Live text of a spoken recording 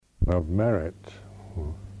of merit.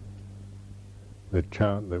 The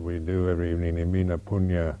chant that we do every evening, Imina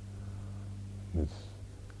Punya,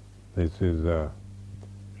 this is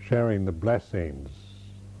sharing the blessings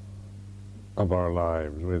of our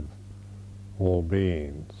lives with all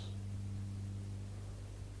beings.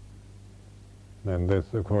 And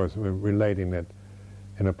this, of course, we're relating it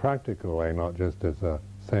in a practical way, not just as a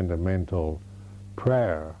sentimental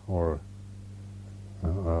prayer or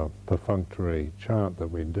a perfunctory chant that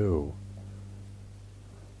we do.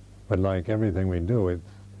 But like everything we do, it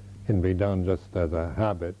can be done just as a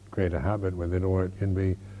habit, create a habit with it, or it can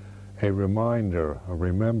be a reminder, a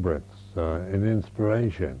remembrance, an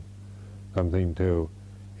inspiration, something to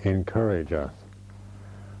encourage us.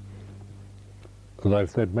 As I've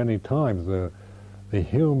said many times, the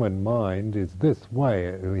human mind is this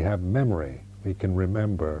way. We have memory. We can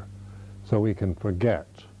remember, so we can forget.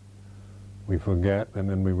 We forget and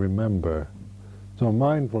then we remember. So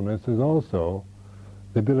mindfulness is also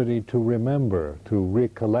the ability to remember, to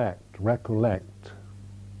recollect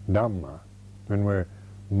Dhamma. When we're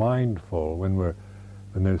mindful, when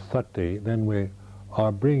there's sati, then we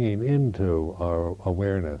are bringing into our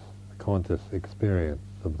awareness, conscious experience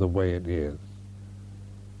of the way it is.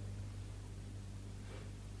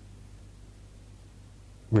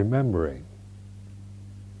 Remembering.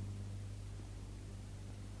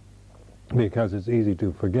 Because it's easy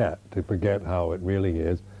to forget how it really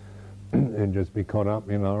is and just be caught up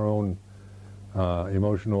in our own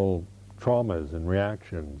emotional traumas and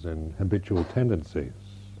reactions and habitual tendencies.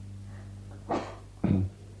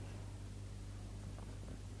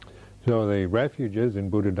 So the refuges in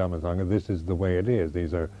Buddha Dhamma Sangha, this is the way it is.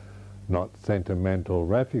 These are not sentimental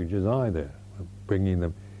refuges either. Bringing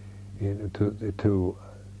them in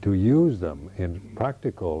to use them in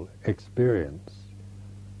practical experience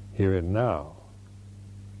here and now.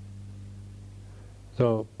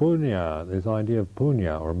 So punya, this idea of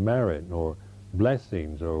punya or merit or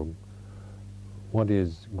blessings or what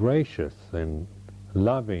is gracious and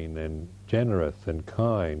loving and generous and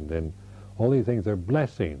kind, and all these things are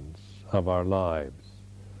blessings of our lives.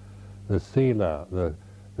 The sila,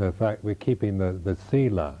 the fact we're keeping the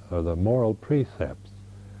sila or the moral precepts,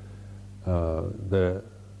 the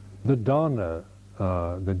dana,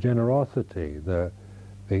 the generosity,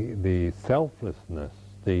 the selflessness,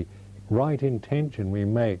 the right intention we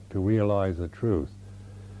make to realize the truth,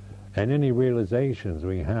 and any realizations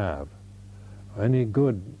we have, any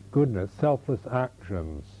goodness, selfless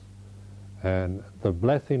actions, and the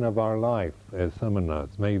blessing of our life as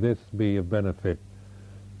samanas. May this be of benefit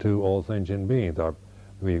to all sentient beings.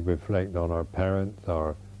 We reflect on our parents,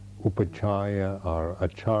 our upachaya, our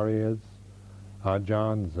acharyas,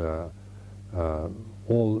 ajahns,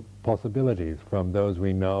 all possibilities from those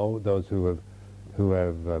we know, those who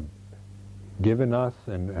have given us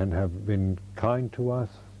and have been kind to us,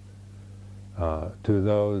 to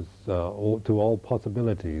those to all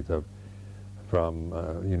possibilities from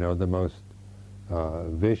the most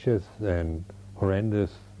vicious and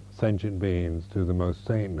horrendous sentient beings to the most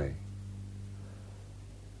saintly.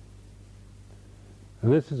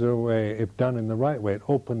 And this is a way, if done in the right way, it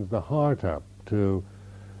opens the heart up to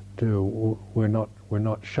we're not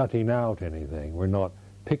shutting out anything. We're not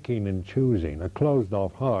picking and choosing. A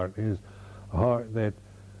closed-off heart is a heart that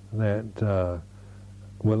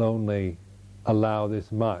will only allow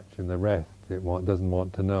this much, and the rest it doesn't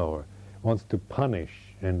want to know. Or it wants to punish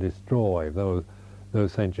and destroy those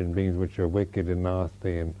sentient beings which are wicked and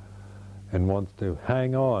nasty, and wants to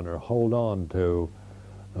hang on or hold on to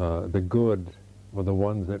the good or the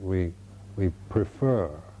ones that we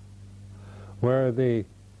prefer. Where the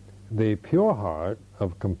pure heart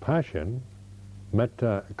of compassion,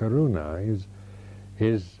 metta karuna,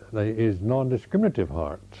 is non-discriminative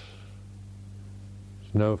heart.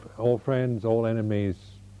 All friends, all enemies,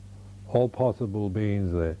 all possible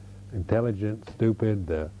beings, the intelligent, stupid,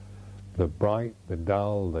 the bright, the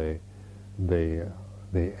dull, the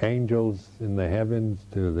angels in the heavens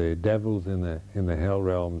to the devils in the hell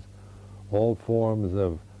realms, all forms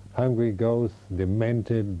of hungry ghosts,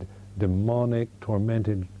 demented, demonic,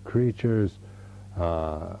 tormented creatures,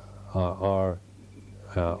 are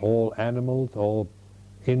all animals, all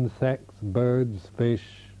insects, birds, fish,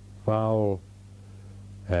 fowl,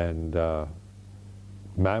 and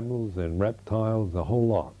mammals and reptiles, the whole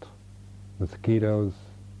lot. Mosquitoes,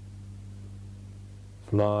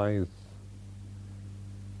 flies,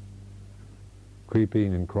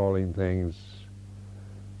 creeping and crawling things,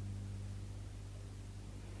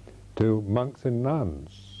 to monks and nuns,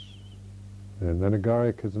 and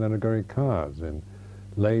anagarikas and anagarikas, and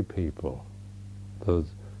lay people, those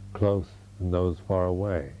close and those far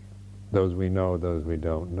away. those we know, those we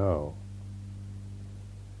don't know.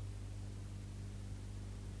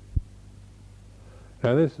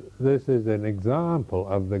 Now this is an example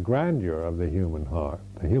of the grandeur of the human heart.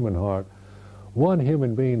 The human heart, one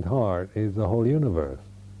human being's heart is the whole universe.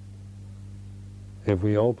 If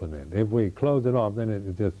we open it. If we close it off, then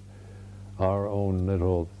it's just our own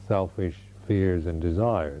little selfish fears and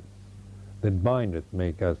desires that bind us,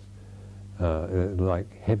 make us like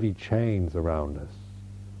heavy chains around us.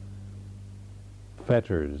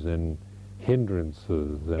 Fetters and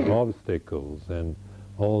hindrances and obstacles, and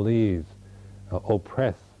all these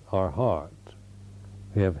oppress our heart.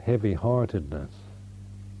 We have heavy-heartedness.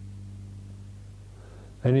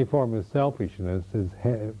 Any form of selfishness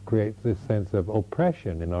creates this sense of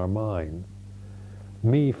oppression in our minds.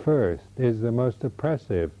 Me first is the most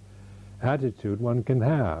oppressive attitude one can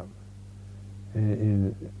have.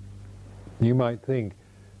 You might think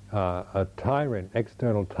a tyrant,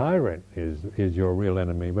 external tyrant, is your real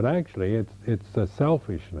enemy, but actually it's a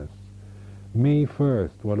selfishness. Me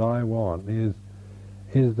first, what I want, is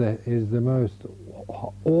the most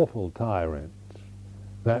awful tyrant,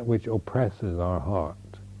 that which oppresses our heart.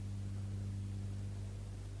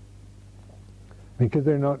 Because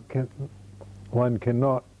one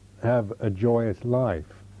cannot have a joyous life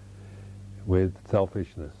with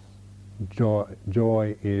selfishness.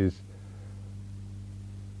 Joy is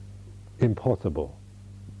impossible.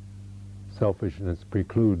 Selfishness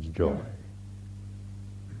precludes joy.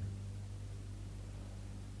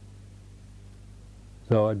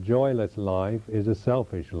 So a joyless life is a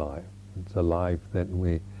selfish life. It's a life that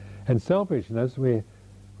and selfishness, we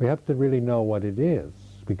have to really know what it is,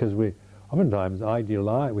 because we oftentimes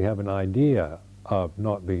we have an idea of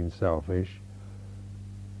not being selfish,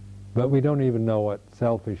 but we don't even know what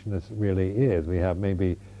selfishness really is. We have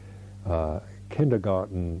maybe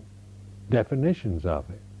kindergarten definitions of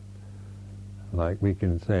it. Like we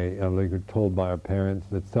can say, like we're told by our parents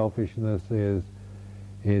that selfishness is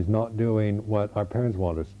not doing what our parents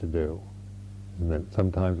want us to do. And then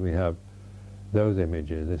sometimes we have those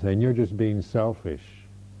images. They say, you're just being selfish,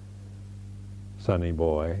 sonny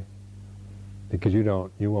boy, because you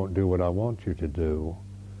won't do what I want you to do.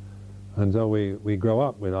 And so we grow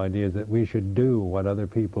up with ideas that we should do what other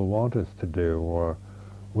people want us to do, or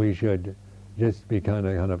we should just be kind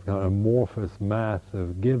of amorphous mass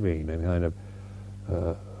of giving and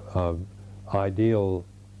of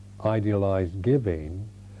idealized giving,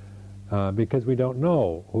 because we don't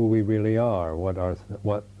know who we really are,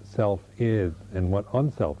 what self is, and what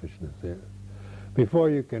unselfishness is. Before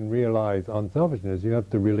you can realize unselfishness, you have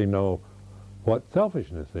to really know what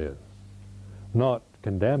selfishness is, not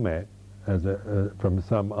condemn it as from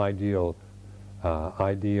some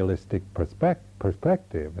idealistic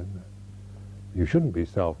perspective. And you shouldn't be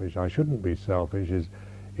selfish. I shouldn't be selfish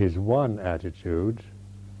is one attitude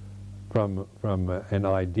from an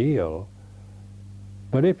ideal.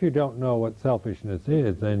 But if you don't know what selfishness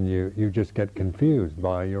is, then you just get confused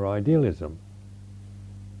by your idealism.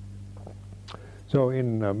 So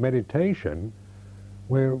in meditation,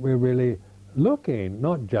 we're really looking,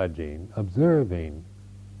 not judging, observing,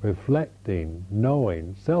 reflecting,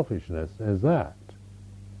 knowing selfishness as that.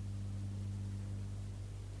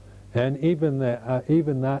 And even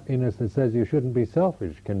that in us that says you shouldn't be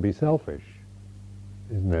selfish can be selfish,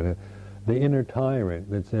 isn't it? The inner tyrant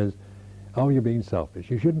that says, oh, you're being selfish.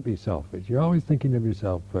 You shouldn't be selfish. You're always thinking of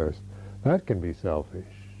yourself first. That can be selfish.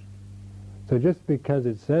 So just because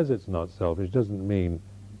it says it's not selfish doesn't mean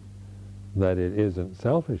that it isn't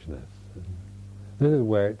selfishness. This is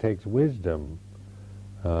where it takes wisdom,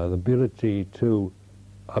 the ability to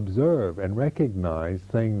observe and recognize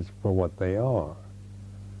things for what they are,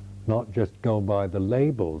 not just go by the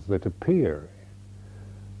labels that appear,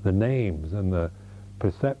 the names and the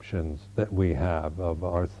perceptions that we have of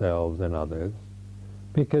ourselves and others,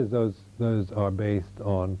 because those are based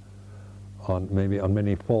on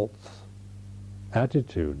many false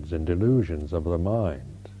attitudes and delusions of the mind.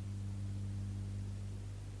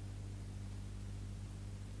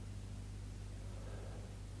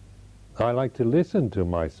 I like to listen to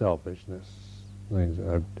my selfishness.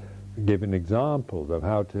 Giving examples of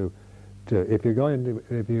how to if you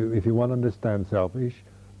want to understand selfish,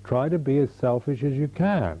 try to be as selfish as you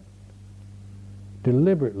can.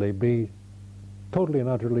 Deliberately be totally and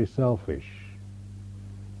utterly selfish.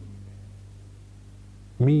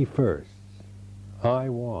 Me first. I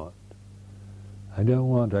don't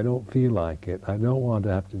feel like it. I don't want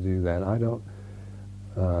to have to do that.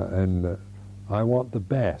 I want the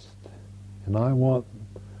best. And I want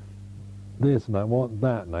this, and I want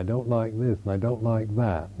that, and I don't like this, and I don't like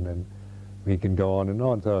that. And then we can go on and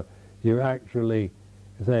on. So you actually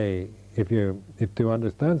say, if to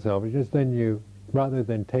understand selfishness, then you, rather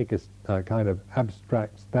than take a kind of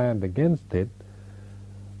abstract stand against it,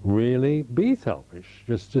 really be selfish,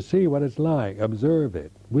 just to see what it's like, observe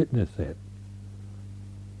it, witness it,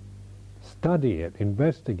 study it,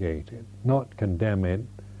 investigate it, not condemn it,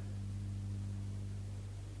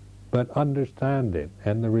 but understand it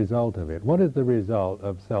and the result of it. What is the result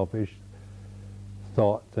of selfish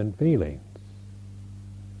thoughts and feelings?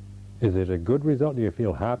 Is it a good result? Do you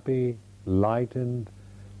feel happy, lightened,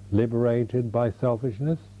 liberated by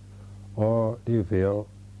selfishness? Or do you feel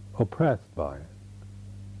oppressed by it?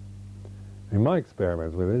 In my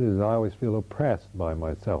experiments with it, I always feel oppressed by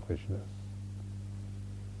my selfishness.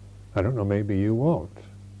 I don't know, maybe you won't.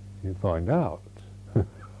 You find out.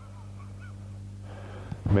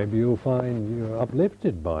 Maybe you'll find you're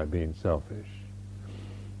uplifted by being selfish.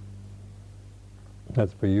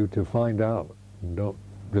 That's for you to find out. Don't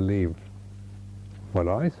believe what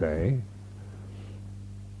I say.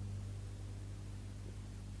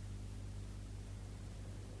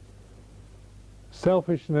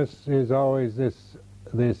 Selfishness is always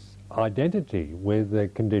this identity with the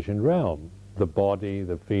conditioned realm, the body,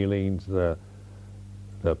 the feelings, the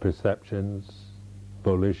perceptions,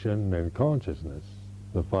 volition and consciousness,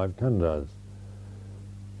 the five khandhas.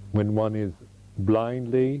 When one is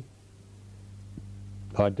blindly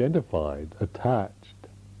identified, attached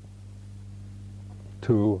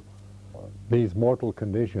to these mortal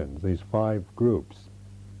conditions, these five groups,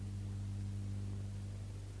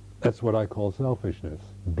 that's what I call selfishness.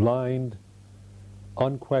 Blind,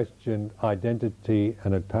 unquestioned identity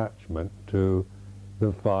and attachment to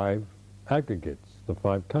the five aggregates, the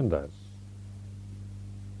five khandhas.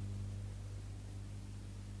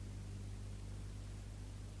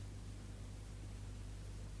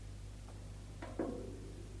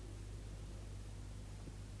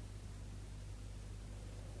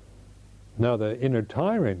 Now the inner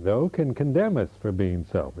tyrant, though, can condemn us for being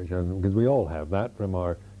selfish, because we all have that from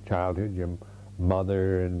our childhood, your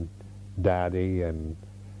mother and daddy and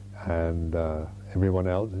everyone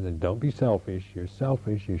else. And don't be selfish. You're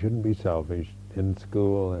selfish. You shouldn't be selfish. In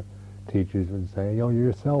school, teachers would say, "Oh,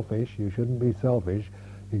 you're selfish. You shouldn't be selfish."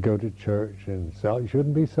 You go to church and you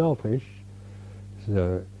shouldn't be selfish.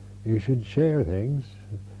 So you should share things.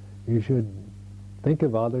 You should think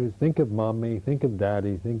of others. Think of mommy. Think of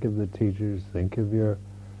daddy. Think of the teachers. Think of your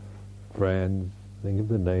friends. Think of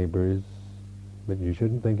the neighbors. But you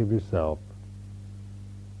shouldn't think of yourself.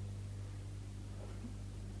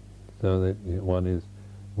 So that one is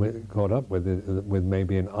caught up with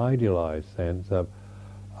maybe an idealized sense of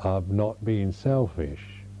not being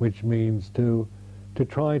selfish, which means to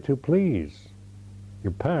try to please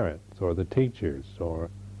your parents or the teachers or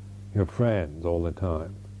your friends all the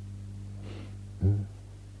time.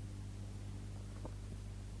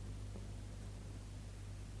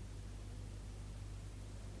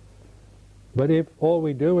 But if all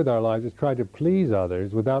we do with our lives is try to please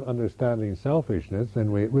others without understanding selfishness,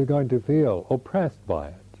 then we're going to feel oppressed by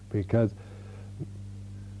it, because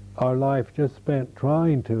our life just spent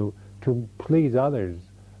trying to please others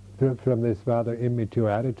from this rather immature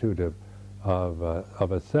attitude of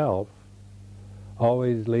a self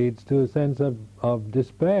always leads to a sense of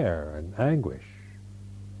despair and anguish,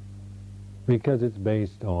 because it's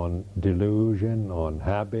based on delusion, on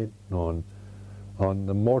habit, on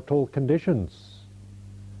the mortal conditions.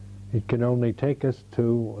 It can only take us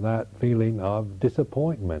to that feeling of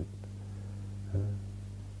disappointment.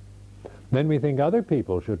 Then we think other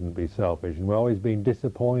people shouldn't be selfish, and we're always being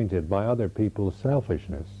disappointed by other people's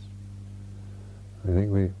selfishness. I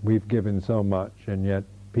think we've given so much, and yet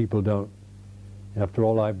people don't. After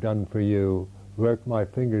all I've done for you, worked my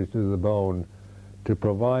fingers to the bone to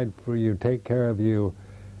provide for you, take care of you,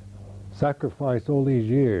 sacrificed all these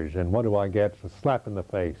years, and what do I get? A slap in the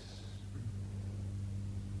face.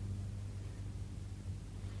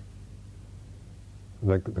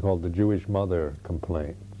 They're called the Jewish mother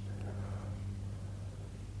complaint.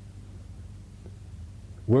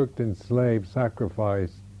 Worked, enslaved,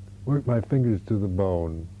 sacrificed, worked my fingers to the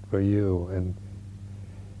bone for you,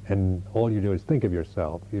 and all you do is think of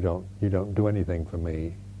yourself. You don't do anything for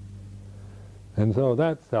me. And so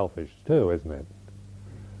that's selfish too, isn't it?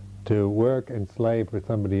 To work and slave for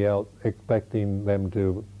somebody else, expecting them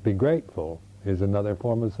to be grateful, is another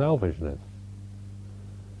form of selfishness.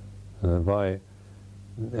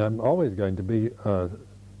 I'm always going to be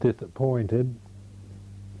disappointed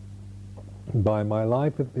by my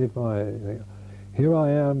life if here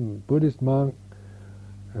I am, Buddhist monk,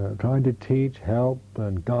 trying to teach, help,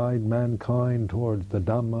 and guide mankind towards the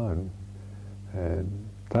Dhamma, and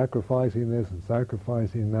sacrificing this and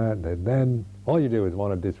sacrificing that, and then all you do is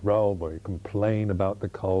want to disrobe or you complain about the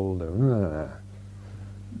cold.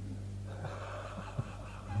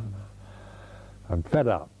 I'm fed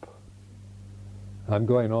up. I'm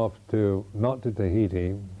going off to, not to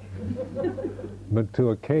Tahiti, but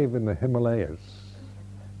to a cave in the Himalayas,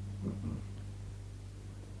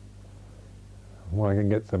 where I can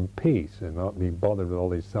get some peace and not be bothered with all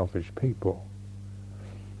these selfish people.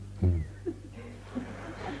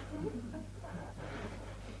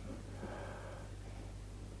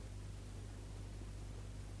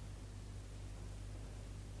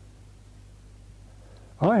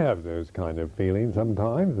 I have those kind of feelings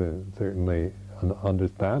sometimes, and certainly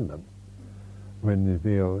understand them. When you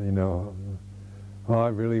feel, you know, oh, I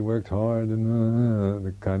really worked hard, and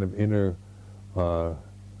the kind of inner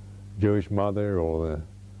Jewish mother, or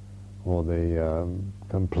the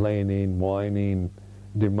complaining, whining,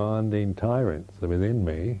 demanding tyrants within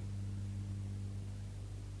me.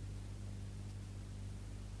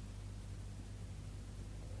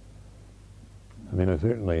 I mean, I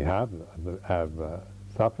certainly have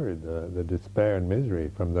suffered the despair and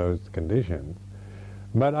misery from those conditions,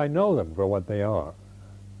 but I know them for what they are.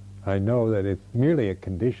 I know that it's merely a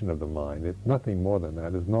condition of the mind. It's nothing more than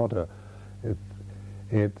that. It's not a.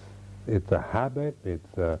 It's a habit.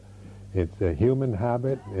 It's a human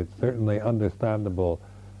habit. It's certainly understandable,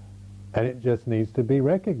 and it just needs to be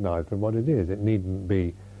recognized for what it is. It needn't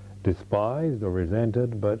be despised or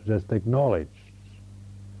resented, but just acknowledged.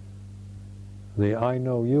 The I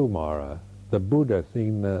know you, Mara. The Buddha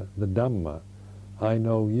seeing the Dhamma. I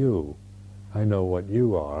know you. I know what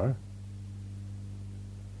you are.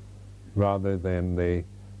 Rather than the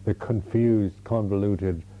confused,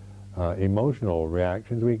 convoluted emotional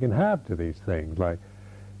reactions we can have to these things, like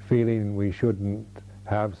feeling we shouldn't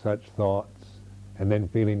have such thoughts, and then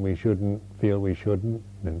feeling we shouldn't feel we shouldn't,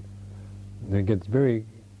 and it gets very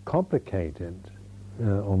complicated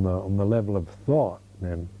on the level of thought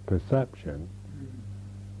and perception.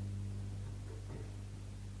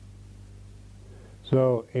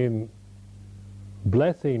 So in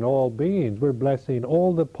blessing all beings, we're blessing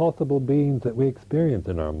all the possible beings that we experience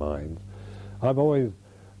in our minds. I've always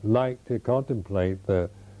liked to contemplate the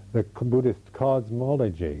Buddhist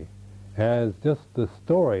cosmology as just the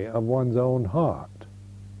story of one's own heart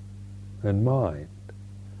and mind,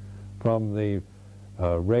 from the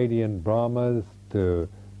radiant Brahmas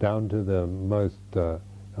down to the most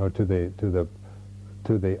or to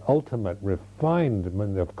the ultimate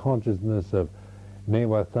refinement of consciousness of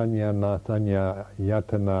Neva Sanya Na Sanya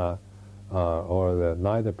Yatana, or the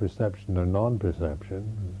neither perception nor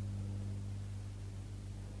non-perception.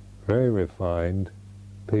 Very refined,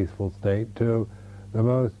 peaceful state, to the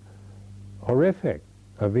most horrific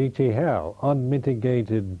avicii hell,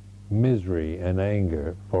 unmitigated misery and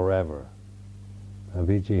anger forever.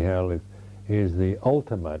 Avicii hell is the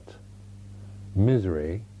ultimate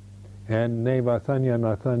misery, and Neva Sanya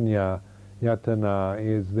Na Sanya Yatana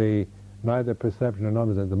is the neither perception nor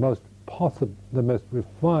non-perception, the most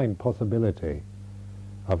refined possibility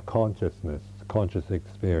of consciousness, conscious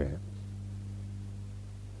experience.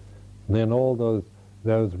 And then all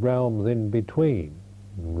those realms in between,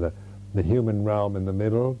 the human realm in the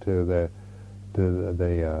middle, to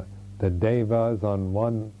the devas on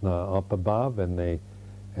one up above, and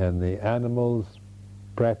the animals,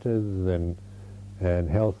 pretas, and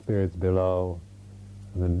hell spirits below.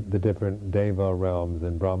 The different Deva realms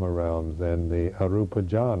and Brahma realms and the Arupa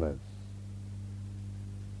jhanas.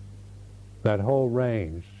 That whole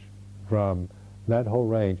range are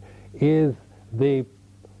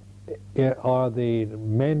the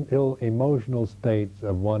mental, emotional states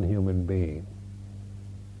of one human being.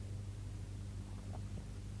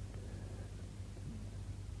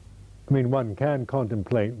 I mean, one can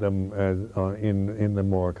contemplate them as in the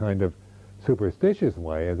more kind of superstitious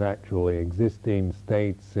way as actually existing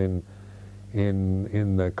states in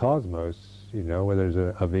the cosmos, you know, where there's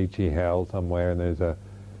a Avicii hell somewhere, and there's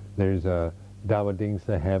a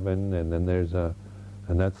Dawadingsa heaven, and then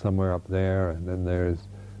and that's somewhere up there, and then there's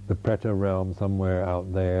the Preta realm somewhere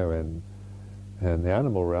out there, and the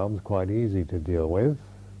animal realm's quite easy to deal with.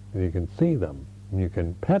 You can see them, and you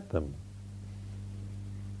can pet them,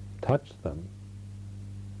 touch them.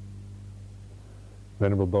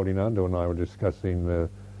 Venerable Bodhinanda and I were discussing the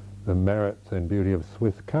merits and beauty of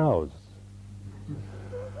Swiss cows.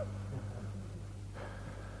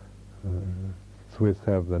 Swiss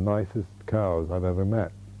have the nicest cows I've ever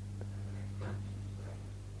met.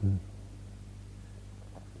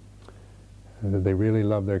 And they really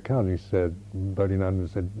love their cows. He said, Bodhinanda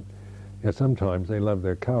said, yeah, sometimes they love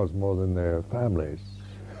their cows more than their families.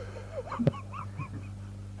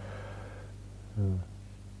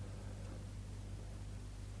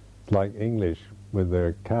 It's like English with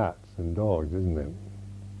their cats and dogs, isn't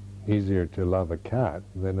it? Easier to love a cat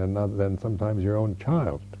than sometimes your own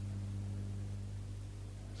child.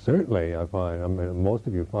 Certainly, I mean, most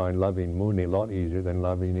of you find loving Muni a lot easier than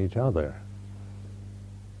loving each other,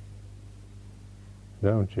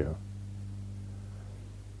 don't you?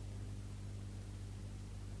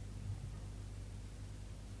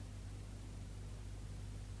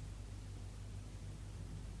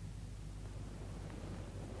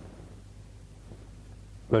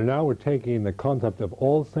 But now we're taking the concept of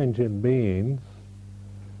all sentient beings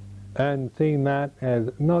and seeing that as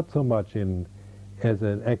not so much as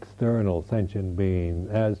an external sentient being,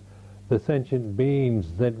 as the sentient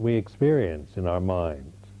beings that we experience in our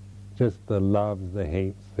minds. Just the loves, the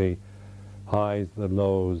hates, the highs, the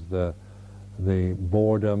lows, the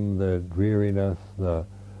boredom, the dreariness, the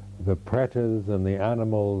pretas and the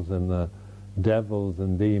animals and the devils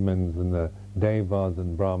and demons and the devas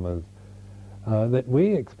and brahmas that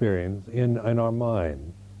we experience in our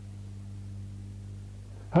minds.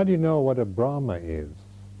 How do you know what a Brahma is?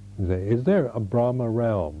 Is there a Brahma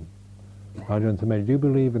realm? Ajahn Sumedho, do you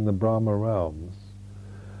believe in the Brahma realms?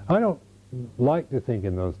 I don't like to think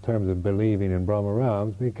in those terms of believing in Brahma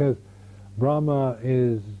realms, because Brahma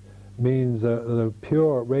means the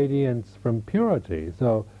pure radiance from purity.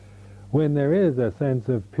 So when there is a sense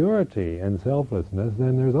of purity and selflessness,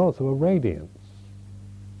 then there's also a radiance.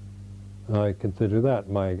 I consider that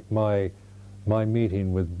my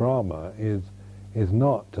meeting with Brahma is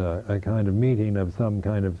not a kind of meeting of some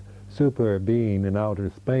kind of super being in outer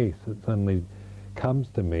space that suddenly comes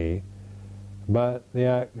to me, but the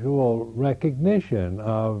actual recognition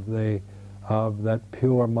of that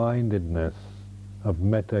pure-mindedness of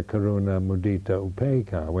metta, karuna, mudita,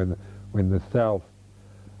 upekkha, when the self,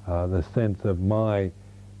 the sense of my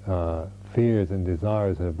fears and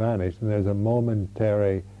desires have vanished, and there's a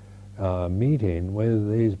momentary meeting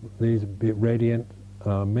with these radiant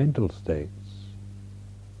mental states.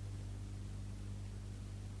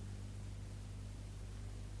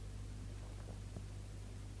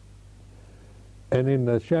 And in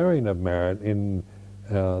the sharing of merit, then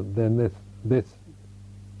this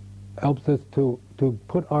helps us to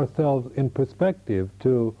put ourselves in perspective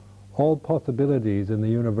to all possibilities in the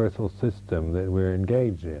universal system that we're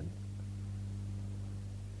engaged in.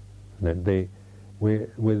 That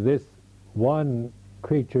with this one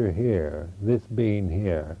creature here, this being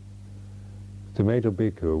here, Sumedho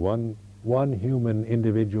Bhikkhu, one human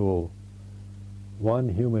individual, one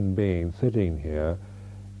human being sitting here,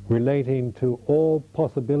 relating to all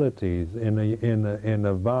possibilities in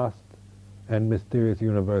a vast and mysterious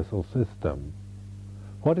universal system.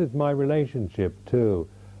 What is my relationship to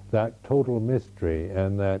that total mystery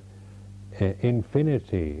and that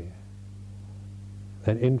infinity,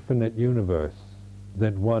 that infinite universe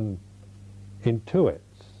that one intuits?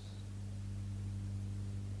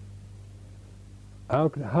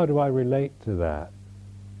 How do I relate to that?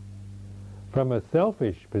 From a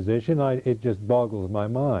selfish position, it just boggles my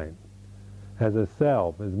mind. As a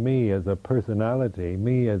self, as me, as a personality,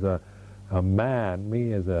 me as a man,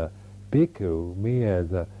 me as a bhikkhu, me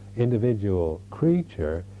as an individual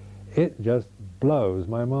creature, it just blows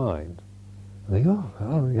my mind. I think,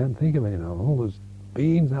 I can't think of it, all those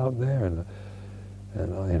beings out there, and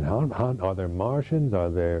how are there Martians? Are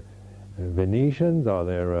there Venetians? Are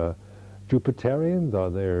there Jupiterians? Are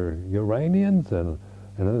there Uranians? And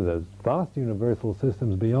there's vast universal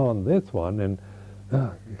systems beyond this one, and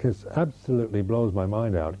it just absolutely blows my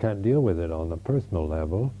mind out. Can't deal with it on a personal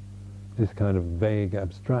level. This kind of vague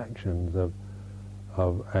abstractions of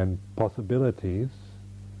and possibilities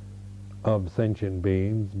of sentient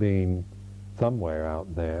beings being somewhere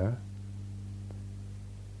out there.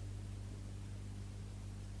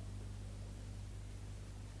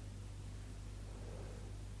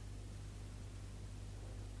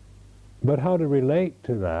 But how to relate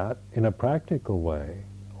to that in a practical way,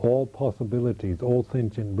 all possibilities, all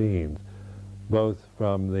sentient beings, both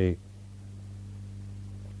from the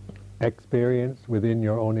experience within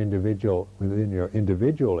your individual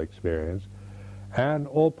experience, and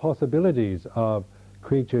all possibilities of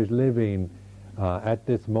creatures living at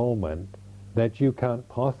this moment that you can't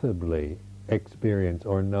possibly experience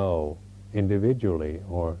or know individually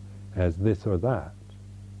or as this or that.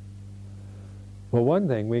 Well, one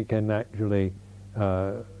thing we can actually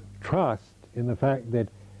trust in the fact that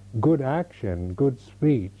good action, good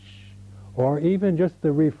speech, or even just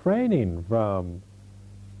the refraining from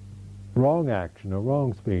wrong action or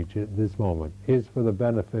wrong speech at this moment is for the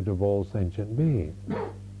benefit of all sentient beings.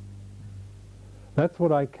 That's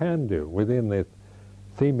what I can do within this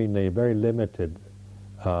seemingly very limited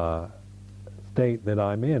state that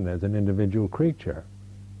I'm in as an individual creature.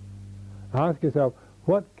 Ask yourself,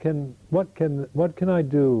 what can I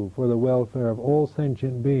do for the welfare of all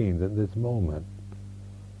sentient beings at this moment?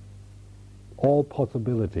 All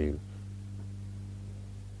possibilities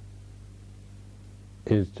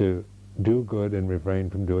is to do good and refrain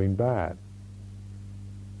from doing bad.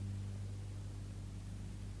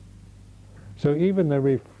 So even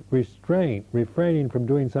the refraining from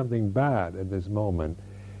doing something bad at this moment,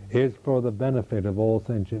 is for the benefit of all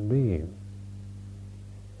sentient beings.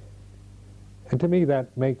 And to me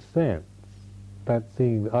that makes sense. That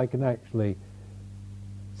seems, I can actually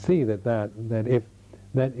see that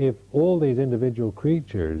if all these individual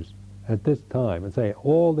creatures at this time, and say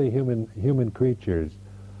all the human creatures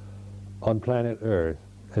on planet Earth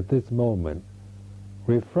at this moment,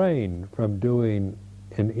 refrain from doing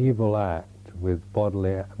an evil act with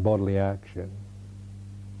bodily action.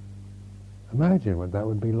 Imagine what that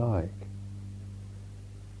would be like.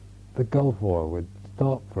 The Gulf War would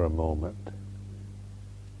stop for a moment.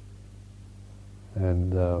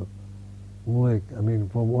 And, for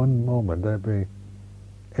one moment, this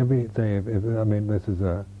is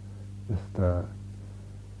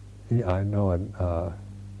I know an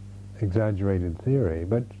exaggerated theory,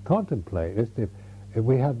 but contemplate, if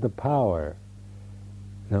we had the power,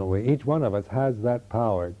 each one of us has that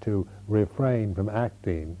power to refrain from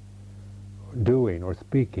acting, doing or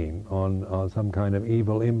speaking on some kind of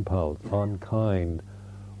evil impulse, unkind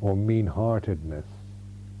or mean-heartedness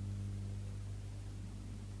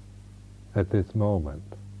at this moment.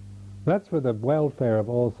 That's for the welfare of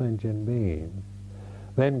all sentient beings.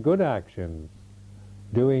 Then good actions,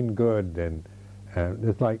 doing good, and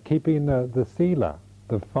it's like keeping the sila,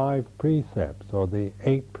 the 5 precepts, or the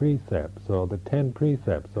 8 precepts, or the 10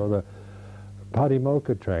 precepts, or the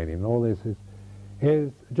Patimokkha training. All this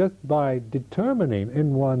is just by determining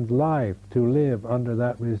in one's life to live under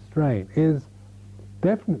that restraint is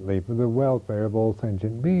definitely for the welfare of all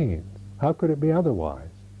sentient beings. How could it be otherwise?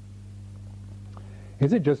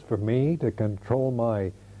 Is it just for me to control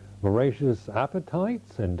my voracious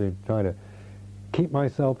appetites and to try to keep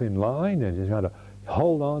myself in line and just try to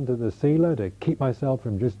hold on to the sila to keep myself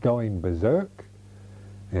from just going berserk?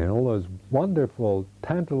 And all those wonderful,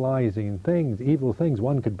 tantalizing things, evil things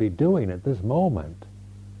one could be doing at this moment.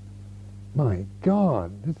 My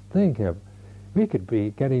God, just think of, we could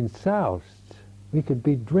be getting soused, we could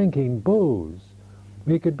be drinking booze,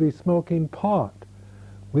 we could be smoking pot,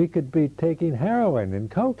 we could be taking heroin and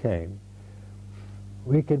cocaine,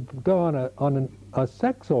 we could go on a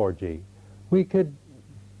sex orgy, we could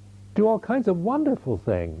do all kinds of wonderful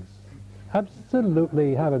things,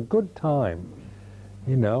 absolutely have a good time.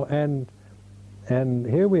 And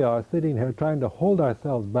here we are sitting here trying to hold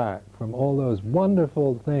ourselves back from all those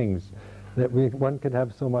wonderful things that one could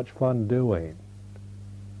have so much fun doing.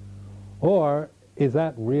 Or is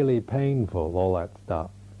that really painful, all that stuff?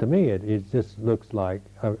 To me, it just looks like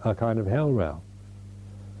a kind of hell realm.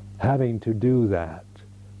 Having to do that,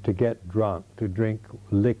 to get drunk, to drink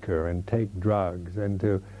liquor and take drugs, and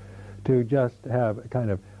to just have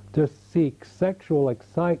just seek sexual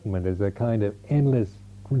excitement as a kind of endless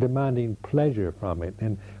demanding pleasure from it,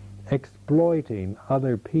 and exploiting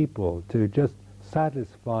other people to just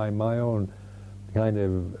satisfy my own kind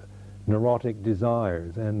of neurotic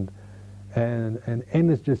desires, and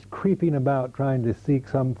endless just creeping about trying to seek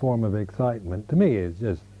some form of excitement, to me is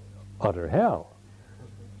just utter hell.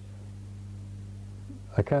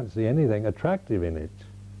 I can't see anything attractive in it.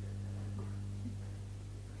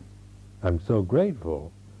 I'm so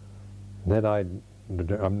grateful that I'm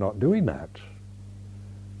not doing that.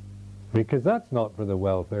 Because that's not for the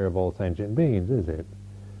welfare of all sentient beings, is it?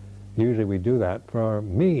 Usually we do that for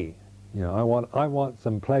me. I want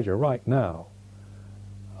some pleasure right now.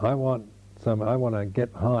 I want to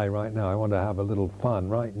get high right now. I want to have a little fun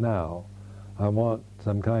right now. I want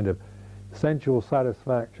some kind of sensual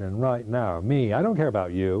satisfaction right now. Me, I don't care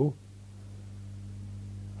about you.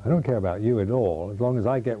 I don't care about you at all. As long as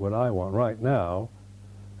I get what I want right now,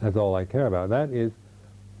 that's all I care about. That is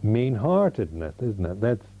mean-heartedness, isn't it?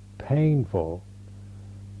 That's painful.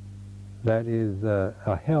 That is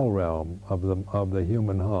a hell realm of the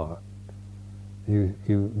human heart. You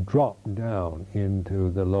drop down into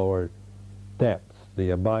the lower depths, the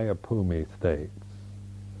abhaya bhumi states,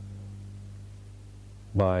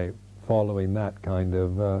 by following that kind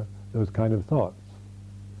of those kind of thoughts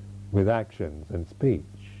with actions and speech.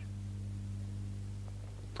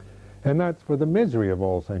 And that's for the misery of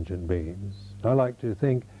all sentient beings. I like to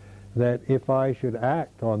think that if I should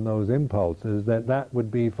act on those impulses, that would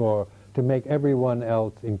be to make everyone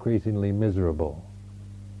else increasingly miserable.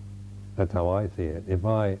 That's how I see it. If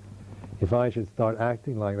if I should start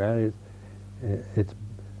acting like that, it's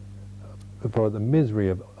for the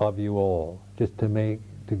misery of you all, just to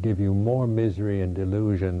give you more misery and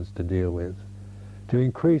delusions to deal with, to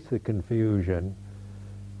increase the confusion,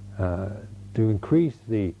 to increase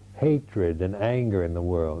the hatred and anger in the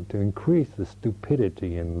world, to increase the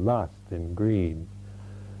stupidity and lust and greed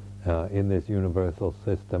in this universal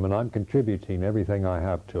system. And I'm contributing everything I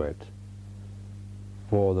have to it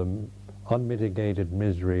for the unmitigated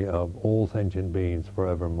misery of all sentient beings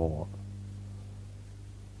forevermore.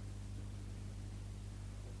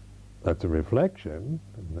 That's a reflection.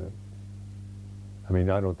 I mean,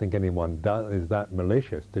 I don't think anyone is that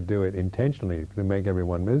malicious to do it intentionally to make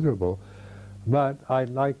everyone miserable, but I'd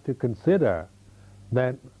like to consider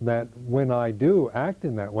that when I do act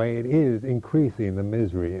in that way, it is increasing the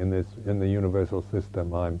misery in the universal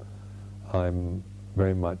system I'm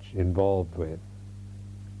very much involved with.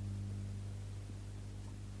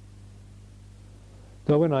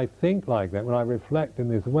 So when I think like that, when I reflect in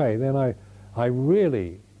this way, then I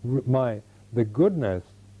really, the goodness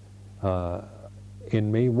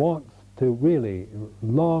in me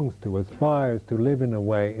longs to, aspires to live in a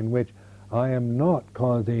way in which I am not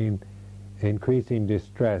causing increasing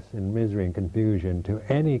distress and misery and confusion to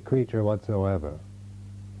any creature whatsoever.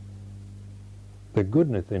 The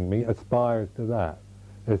goodness in me aspires to that.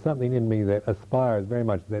 There's something in me that aspires very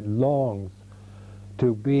much, that longs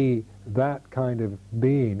to be that kind of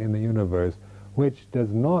being in the universe which does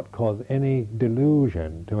not cause any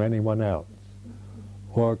delusion to anyone else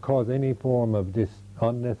or cause any form of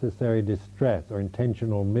unnecessary distress or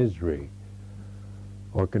intentional misery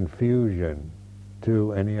or confusion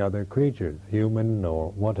to any other creatures, human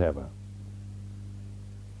or whatever.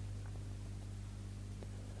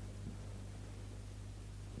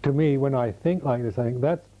 To me, when I think like this, I think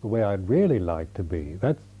that's the way I'd really like to be.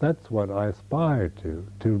 That's what I aspire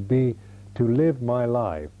to live my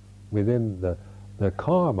life within the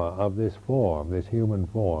karma of this form, this human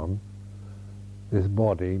form, this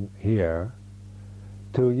body here,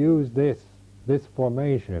 to use this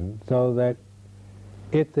formation so that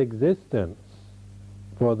its existence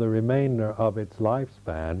for the remainder of its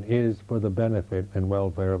lifespan is for the benefit and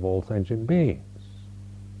welfare of all sentient beings.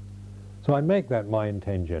 So I make that my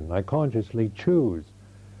intention. I consciously choose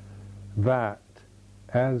that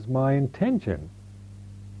as my intention.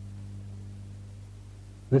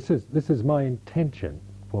 This is my intention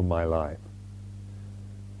for my life,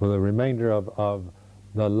 for the remainder of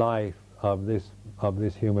the life of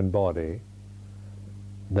this human body,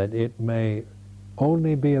 that it may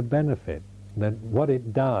only be a benefit, that what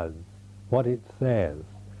it does, what it says,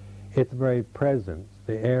 its very presence,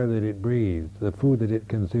 the air that it breathes, the food that it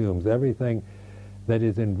consumes, everything that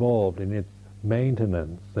is involved in its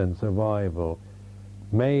maintenance and survival,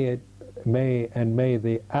 may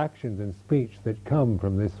the actions and speech that come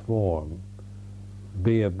from this form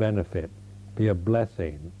be a benefit, be a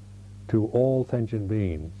blessing to all sentient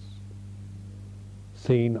beings,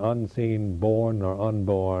 seen, unseen, born or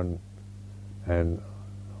unborn, and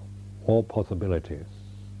all possibilities.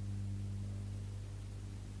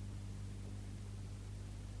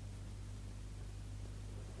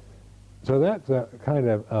 So that's a kind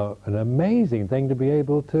of an amazing thing to be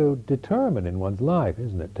able to determine in one's life,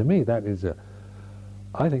 isn't it? To me,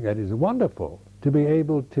 I think that is wonderful, to be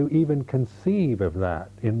able to even conceive of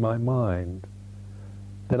that in my mind,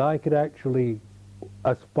 that I could actually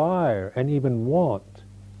aspire and even want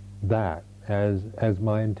that as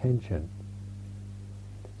my intention.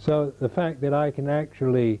 So the fact that I can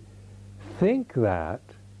actually think that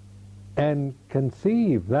and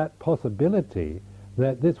conceive that possibility,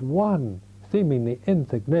 that this one seemingly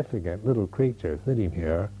insignificant little creature sitting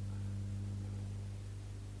here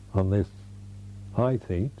on this high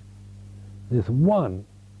seat, this one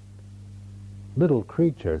little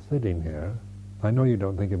creature sitting here, I know you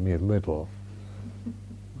don't think of me as little,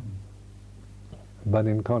 but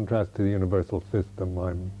in contrast to the universal system,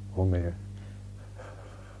 I'm only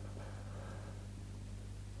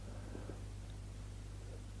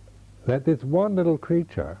that this one little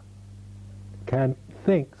creature can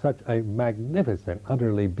think such a magnificent,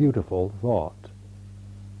 utterly beautiful thought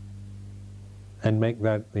and make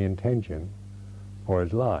that the intention for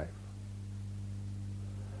his life.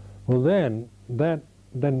 Well, then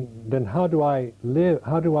how do I live?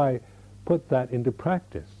 How do I put that into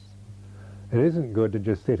practice? It isn't good to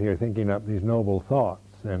just sit here thinking up these noble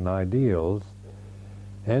thoughts and ideals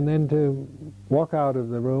and then to walk out of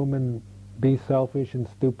the room and be selfish and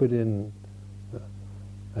stupid and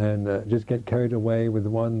just get carried away with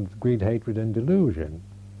one's greed, hatred, and delusion.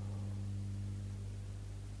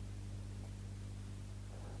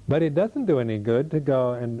 But it doesn't do any good to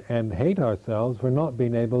go and hate ourselves for not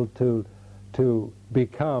being able to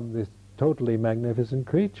become this totally magnificent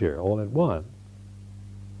creature all at once.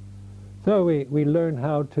 So we learn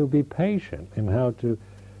how to be patient and how to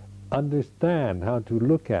understand, how to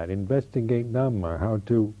look at, investigate Dhamma, how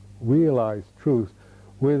to realize truth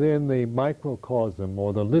within the microcosm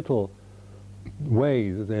or the little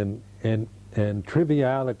ways and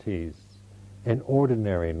trivialities and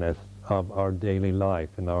ordinariness of our daily life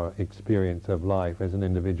and our experience of life as an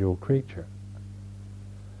individual creature.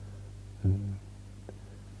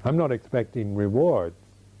 I'm not expecting rewards,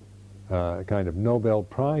 kind of Nobel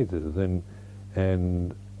Prizes and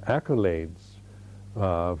accolades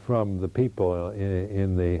from the people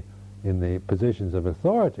in the positions of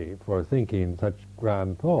authority for thinking such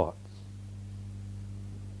grand thoughts.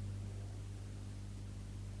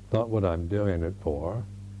 Not what I'm doing it for,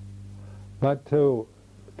 but to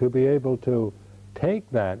be able to take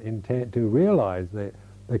that intent, to realize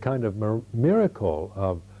the kind of miracle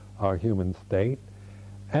of our human state,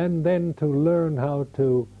 and then to learn how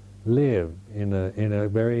to live in a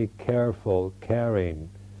very careful, caring,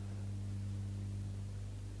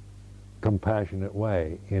 compassionate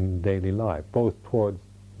way in daily life, both towards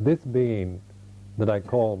this being that I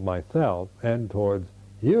call myself and towards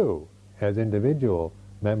you as individual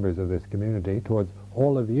members of this community, towards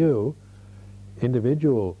all of you,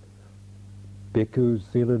 individual bhikkhus,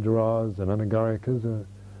 siladharas, and anagarikas,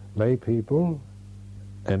 lay people,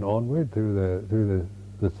 and onward through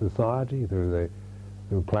the society, through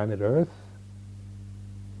planet Earth.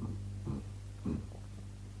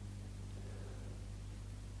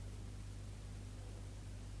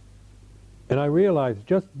 And I realized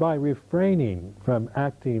just by refraining from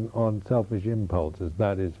acting on selfish impulses,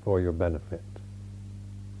 that is for your benefit.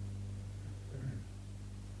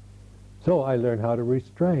 So I learned how to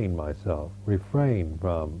restrain myself, refrain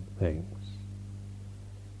from things.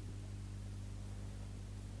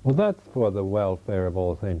 Well, that's for the welfare of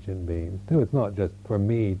all sentient beings too. It's not just for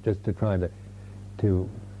me, just to try to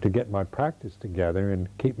get my practice together and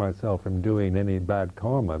keep myself from doing any bad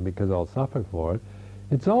karma because I'll suffer for it.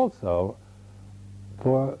 It's also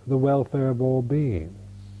for the welfare of all beings.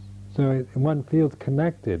 So one feels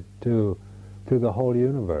connected to the whole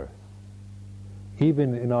universe.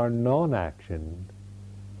 Even in our non-action,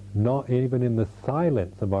 even in the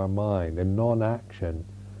silence of our mind and non-action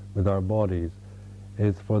with our bodies,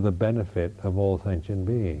 is for the benefit of all sentient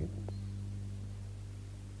beings.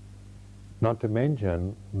 Not to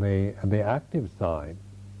mention the active side,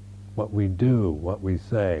 what we do, what we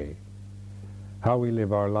say, how we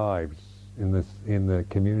live our lives in the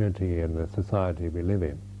community and the society we live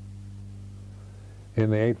in.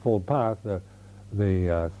 In the Eightfold Path, the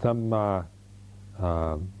Samma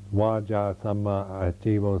Vaja, Samma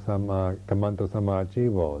Achivo, Samma Kammanto, Samma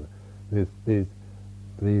Achivo.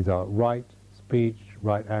 These are right speech,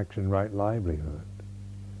 right action, right livelihood.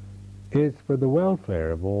 It's for the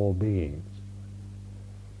welfare of all beings.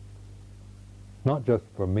 Not just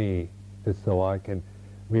for me, just so I can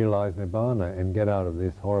realize Nibbana and get out of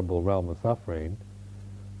this horrible realm of suffering,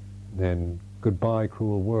 then goodbye,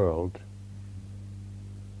 cruel world.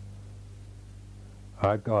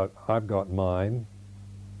 I've got mine.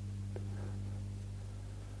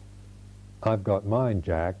 I've got mine,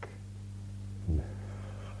 Jack.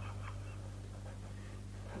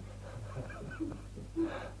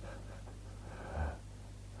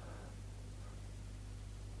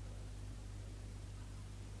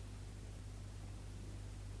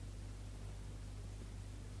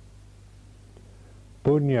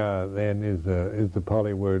 Punya then is the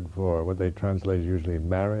Pali word for what they translate usually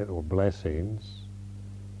merit or blessings.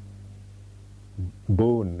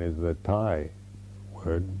 Boon is the Thai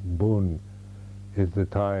word. Boon is the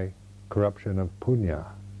Thai corruption of punya.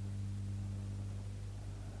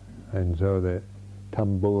 And so the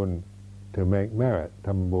tambun, to make merit,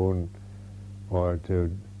 tambun, or to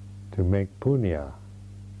make punya.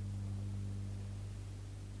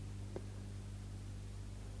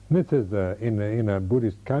 This is in a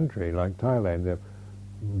Buddhist country like Thailand.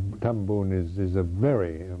 Tambun is a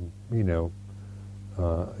very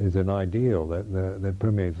is an ideal that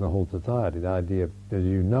permeates the whole society. The idea, as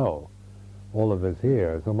you know, all of us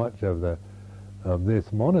here, so much of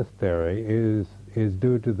this monastery is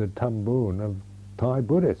due to the tambun of Thai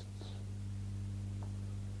Buddhists,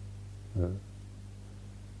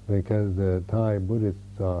 because the Thai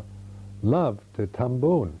Buddhists love to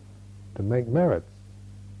tambun, to make merits,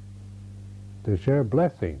 to share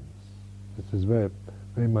blessings. This is very,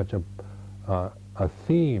 very much a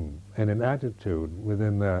theme and an attitude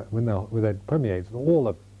that permeates all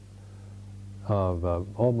of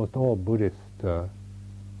almost all Buddhist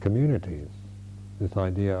communities, this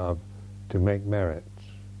idea of to make merits.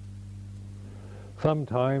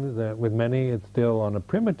 Sometimes, with many, it's still on a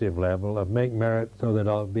primitive level of make merit so that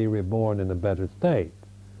I'll be reborn in a better state.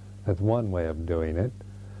 That's one way of doing it.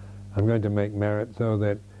 I'm going to make merit so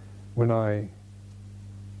that when I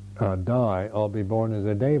die, I'll be born as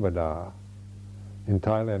a Devada. In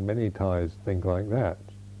Thailand, many Thais think like that.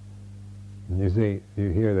 And you see, you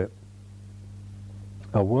hear that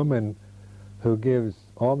a woman who gives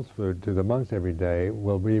alms food to the monks every day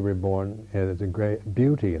will be reborn as a great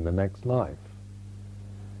beauty in the next life.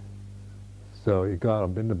 So you go out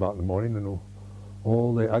on Bindabat in the morning and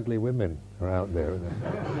all the ugly women are out there.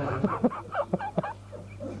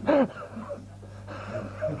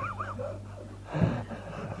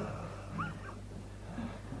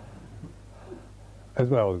 As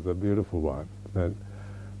well as the beautiful one. That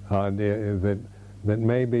idea is that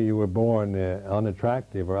maybe you were born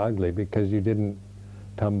unattractive or ugly because you didn't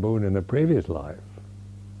tambun in a previous life.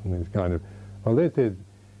 And it's kind of, well, this is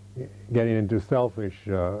getting into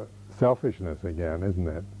selfishness again, isn't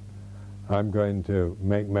it? I'm going to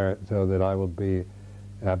make merit so that I will be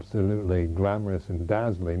absolutely glamorous and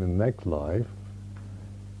dazzling in the next life,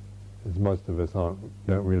 as most of us don't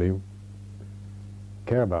really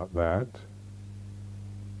care about that.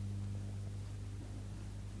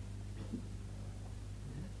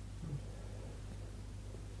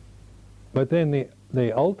 But then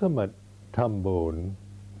the ultimate tambun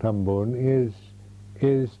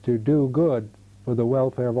is to do good for the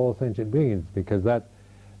welfare of all sentient beings, because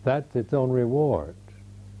that's its own reward,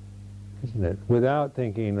 isn't it? Without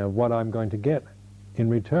thinking of what I'm going to get in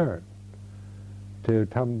return. To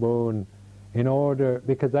tambun in order,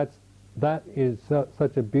 because that is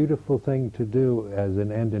such a beautiful thing to do as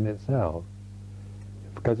an end in itself,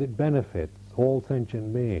 because it benefits all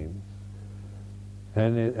sentient beings.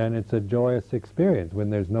 And it's a joyous experience when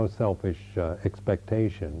there's no selfish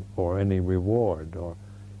expectation for any reward or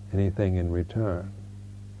anything in return.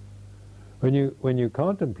 When you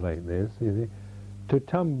contemplate this, you see, to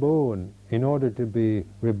tambun, in order to be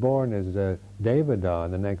reborn as a Devada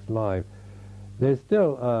in the next life, there's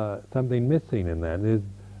still something missing in that.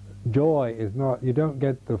 Joy is not, you don't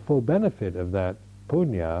get the full benefit of that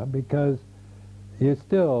punya because you're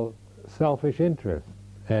still selfish interest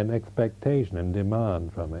and expectation and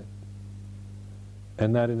demand from it.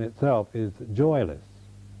 And that in itself is joyless.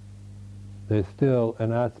 There's still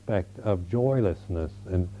an aspect of joylessness,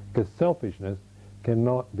 and because selfishness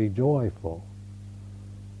cannot be joyful.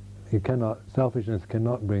 Selfishness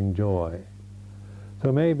cannot bring joy.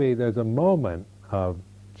 So maybe there's a moment of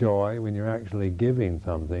joy when you're actually giving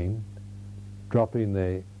something, dropping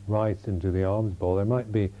the rice into the alms bowl. There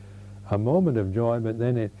might be a moment of joy, but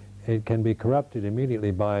then it can be corrupted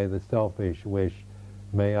immediately by the selfish wish,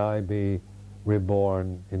 may I be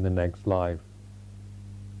reborn in the next life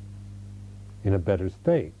in a better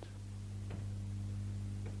state.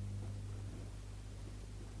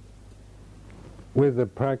 With the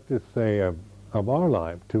practice, say, of our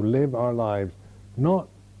life, to live our lives not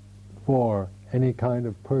for any kind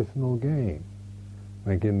of personal gain.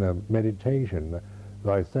 Like in the meditation, as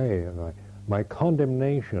I say, my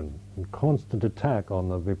condemnation and constant attack on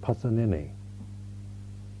the vipassanini.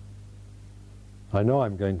 I know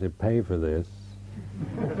I'm going to pay for this.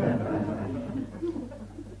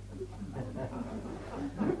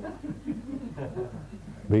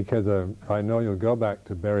 Because I know you'll go back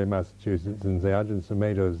to Berry, Massachusetts, and say Ajahn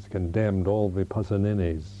Sumedho's condemned all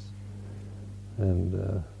vipassaninis.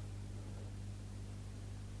 And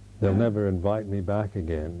they'll never invite me back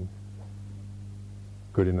again.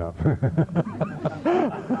 Good enough.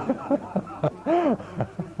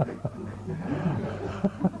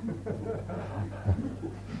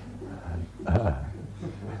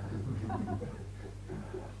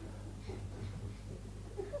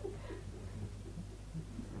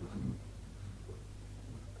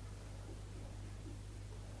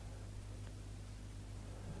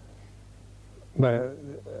 But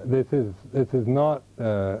this is not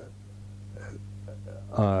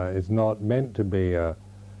it's not meant to be a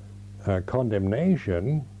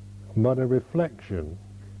condemnation, but a reflection.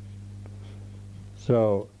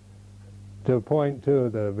 So, to point to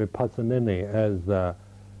the vipassanini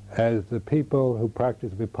as the people who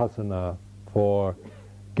practice vipassana for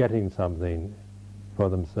getting something for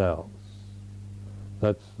themselves.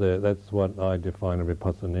 That's what I define a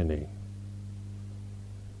vipassanini.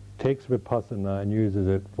 Takes vipassana and uses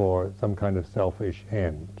it for some kind of selfish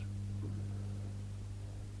end.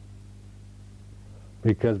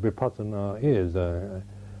 Because vipassana is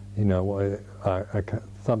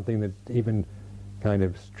something that's even kind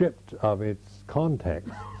of stripped of its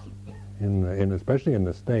context especially in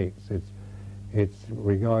the States. It's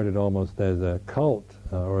regarded almost as a cult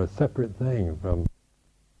or a separate thing from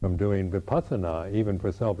doing vipassana, even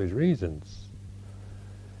for selfish reasons.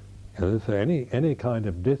 So any kind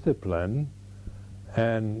of discipline,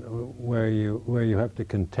 and where you have to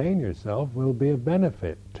contain yourself, will be a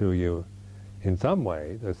benefit to you in some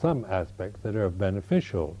way. There's some aspects that are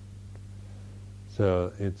beneficial.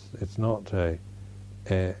 So it's not a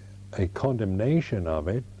condemnation of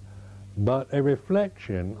it, but a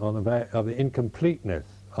reflection on of the incompleteness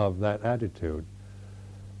of that attitude.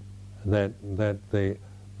 That the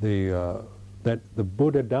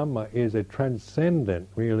Buddha Dhamma is a transcendent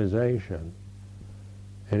realization,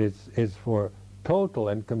 and it's for total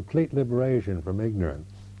and complete liberation from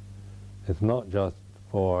ignorance. It's not just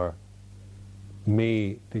for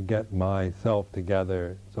me to get myself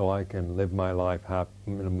together so I can live my life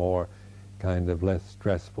in a more kind of less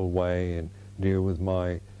stressful way and deal with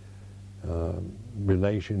my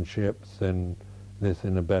relationships and this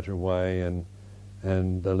in a better way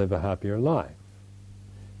and live a happier life.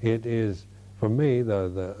 It is, for me,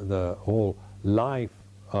 the whole life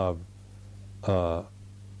of a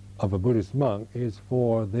Buddhist monk is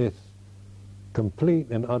for this complete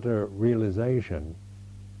and utter realization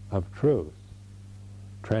of truth,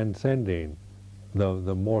 transcending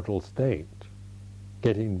the mortal state,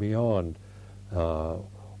 getting beyond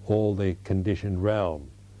all the conditioned realm,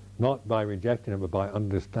 not by rejecting it, but by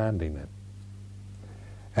understanding it.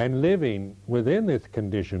 And living within this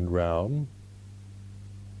conditioned realm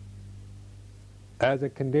as a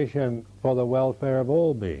condition for the welfare of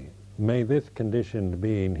all beings. May this conditioned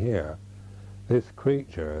being here, this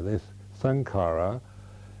creature, this sankhara,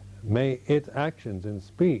 may its actions and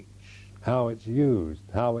speech, how it's used,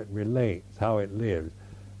 how it relates, how it lives,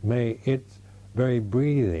 may its very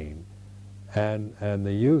breathing and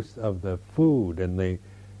the use of the food and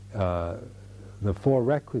the four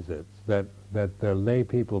requisites that the lay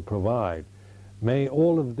people provide, may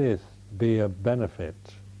all of this be a benefit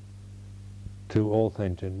to all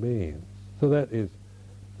sentient beings. So that is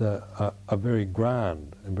a very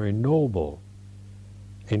grand and very noble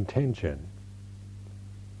intention.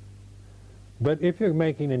 But if you're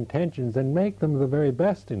making intentions, then make them the very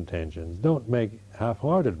best intentions. Don't make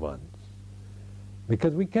half-hearted ones.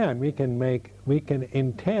 Because we can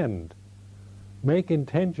intend, make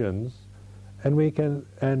intentions, and we can,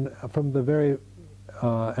 and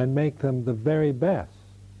make them the very best.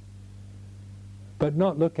 But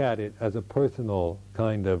not look at it as a personal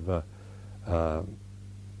kind of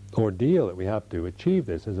ordeal that we have to achieve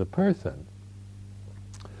this as a person.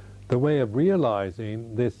 The way of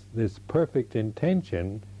realizing this perfect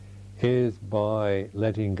intention is by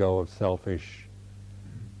letting go of selfish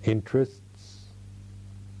interests.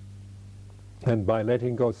 And by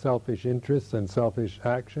letting go of selfish interests and selfish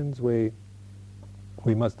actions, we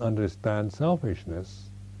must understand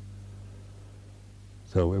selfishness.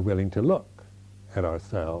 So we're willing to look at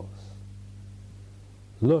ourselves,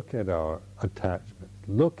 look at our attachments,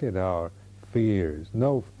 look at our fears.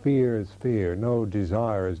 No fear is fear, no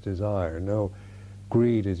desire is desire, no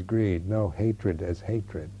greed is greed, no hatred is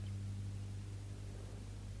hatred.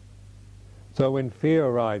 So when fear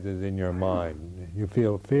arises in your mind, you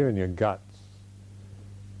feel fear in your guts,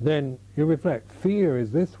 then you reflect, fear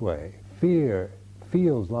is this way, fear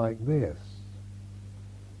feels like this,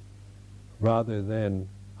 rather than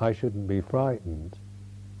I shouldn't be frightened,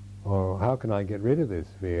 or how can I get rid of this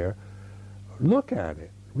fear? Look at it.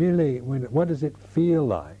 Really, what does it feel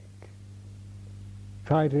like?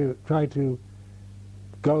 Try to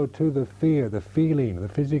go to the fear, the feeling, the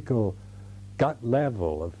physical gut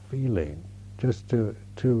level of feeling, just to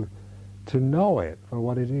know it for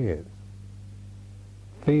what it is.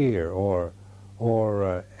 Fear or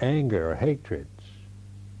anger or hatred.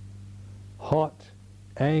 Hot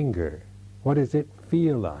anger. What does it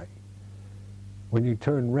feel like when you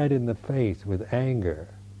turn red in the face with anger?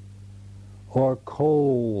 Or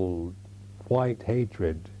cold, white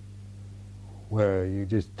hatred, where you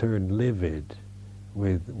just turn livid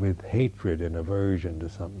with hatred and aversion to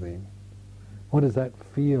something. What does that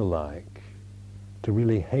feel like, to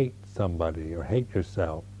really hate somebody or hate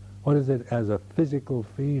yourself? What is it as a physical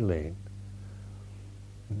feeling?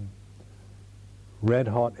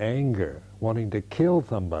 Red-hot anger, wanting to kill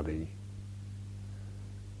somebody,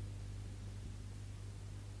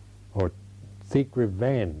 or seek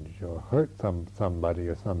revenge, or hurt somebody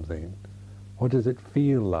or something. What does it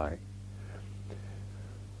feel like?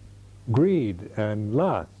 Greed and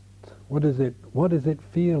lust, what does it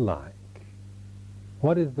feel like?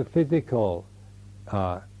 What is the physical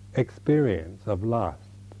experience of lust?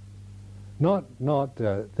 Not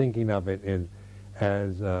thinking of it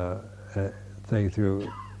as say through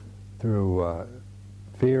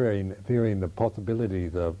fearing the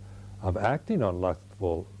possibilities of acting on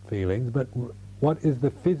lustful feelings, but what is the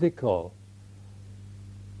physical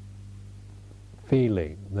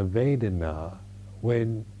feeling, the Vedana,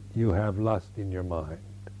 when you have lust in your mind?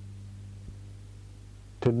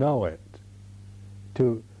 To know it,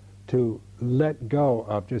 to let go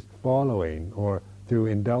of just following or through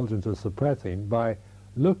indulgence or suppressing by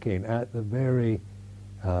looking at the very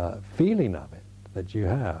feeling of it that you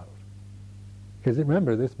have. Because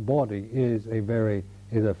remember, this body is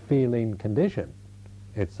a feeling condition.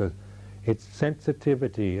 It's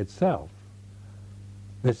sensitivity itself.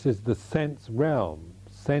 This is the sense realm,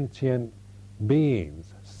 sentient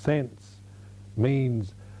beings. Sense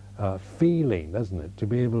means feeling, doesn't it? To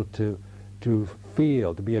be able to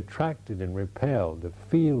feel, to be attracted and repelled, to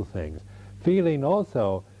feel things. Feeling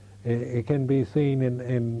also, it can be seen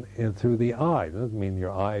in through the eyes. It doesn't mean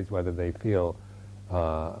your eyes, whether they feel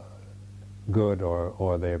good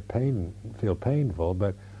or they feel painful,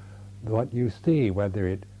 but what you see,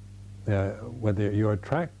 whether you're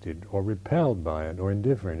attracted or repelled by it or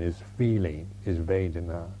indifferent, is feeling, is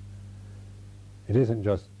Vedana. It isn't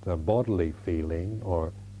just a bodily feeling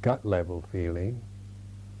or gut level feeling,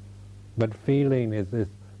 but feeling is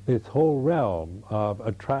this whole realm of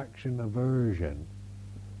attraction, aversion,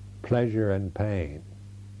 pleasure and pain.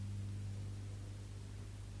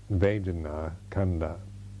 Vedana, Khandha.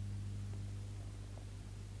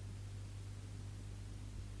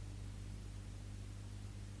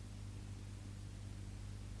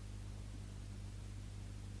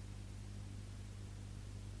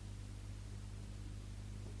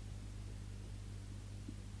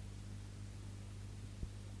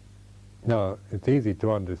 Now, it's easy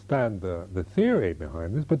to understand the theory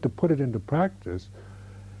behind this, but to put it into practice,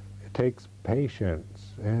 it takes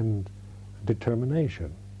patience and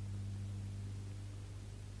determination.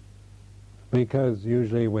 Because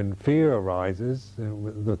usually when fear arises,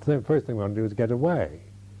 the first thing we want to do is get away.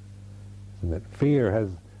 And that fear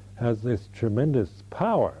has this tremendous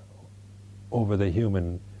power over the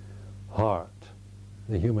human heart,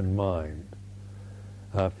 the human mind.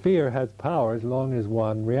 Fear has power as long as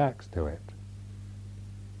one reacts to it.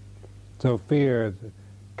 So fear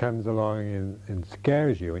comes along and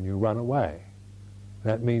scares you and you run away.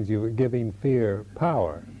 That means you're giving fear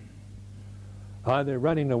power. Either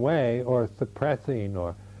running away or suppressing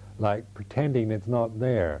or like pretending it's not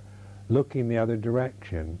there, looking the other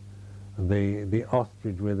direction, the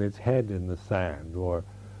ostrich with its head in the sand, or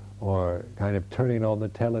kind of turning on the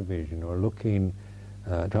television or looking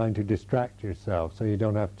trying to distract yourself so you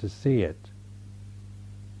don't have to see it,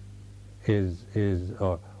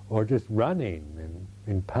 or just running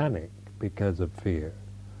in panic because of fear.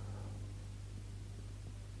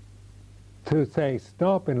 To say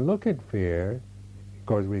stop and look at fear, of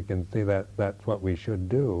course we can see that that's what we should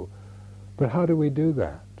do, but how do we do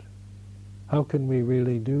that? How can we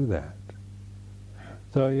really do that?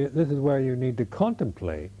 So this is where you need to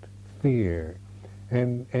contemplate fear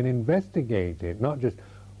and investigate it, not just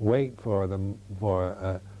wait for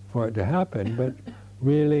it to happen, but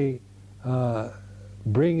really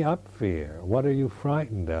bring up fear. What are you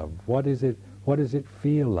frightened of? What does it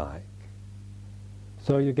feel like?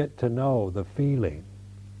 So you get to know the feeling,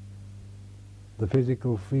 the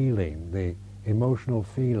physical feeling, the emotional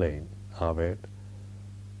feeling of it.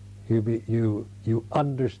 You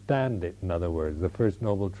understand it, in other words, the First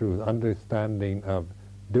Noble Truth, understanding of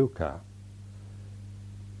dukkha.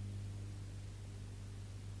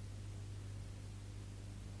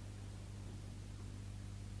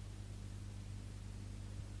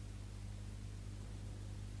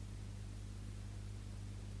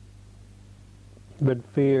 But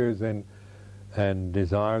fears and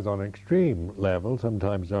desires on extreme level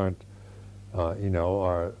sometimes aren't,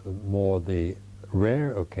 are more the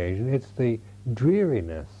rare occasion. It's the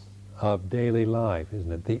dreariness of daily life,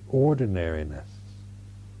 isn't it? The ordinariness,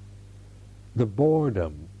 the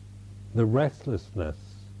boredom, the restlessness,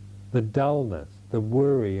 the dullness, the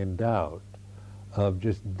worry and doubt of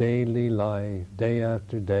just daily life, day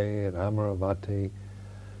after day at Amaravati,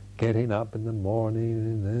 getting up in the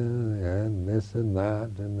morning and this and that,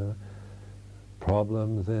 and the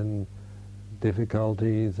problems and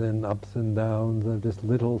difficulties and ups and downs of just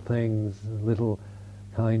little things, little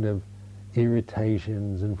kind of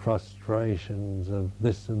irritations and frustrations of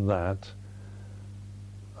this and that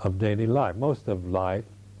of daily life. Most of life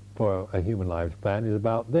for a human lifespan is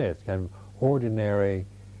about this kind of ordinary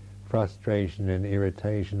frustration and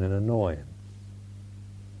irritation and annoyance,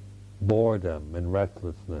 boredom and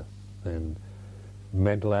restlessness and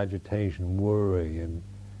mental agitation, worry, and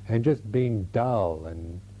just being dull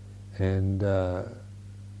and and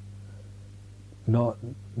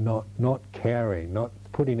not caring, not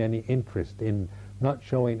putting any interest in, not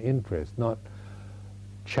showing interest, not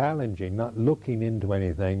challenging, not looking into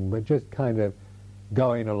anything, but just kind of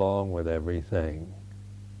going along with everything.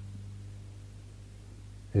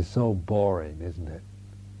 Is so boring, isn't it?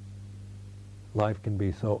 Life can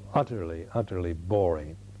be so utterly, utterly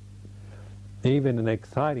boring. Even an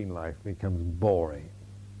exciting life becomes boring.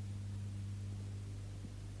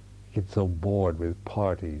 You get so bored with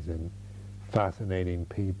parties and fascinating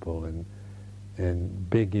people and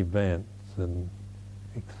big events and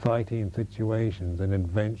exciting situations and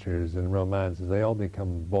adventures and romances. They all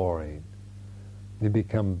become boring. They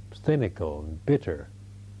become cynical and bitter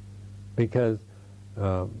because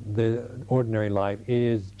the ordinary life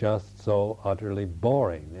is just so utterly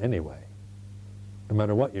boring anyway, no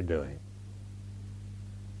matter what you're doing.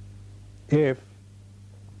 If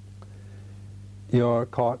you're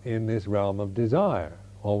caught in this realm of desire,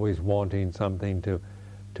 always wanting something to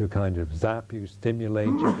kind of zap you, stimulate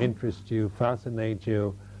you, interest you, fascinate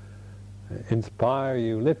you, inspire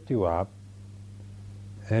you, lift you up,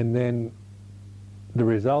 and then the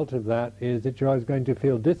result of that is that you're always going to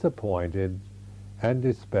feel disappointed and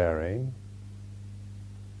despairing.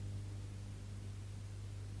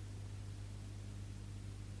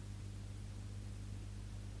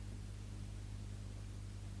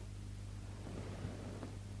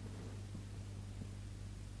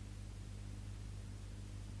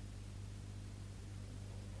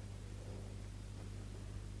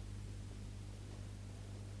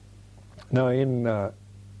 Now in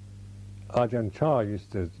Ajahn Chah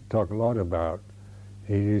used to talk a lot about,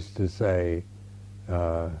 he used to say,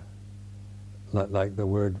 like the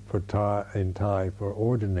word for in Thai for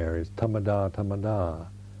ordinary is tamada tamada,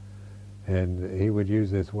 and he would use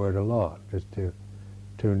this word a lot, just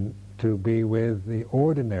to be with the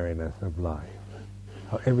ordinariness of life.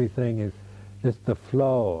 How everything is just the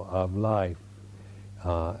flow of life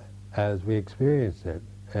as we experience it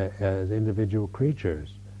as individual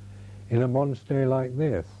creatures. In a monastery like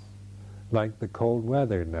this, like the cold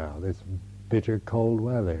weather now, this bitter cold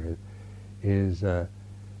weather is,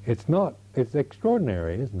 it's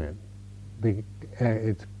extraordinary, isn't it?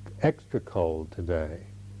 It's extra cold today.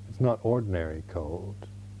 It's not ordinary cold.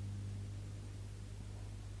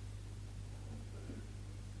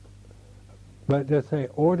 But just say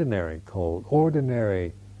ordinary cold,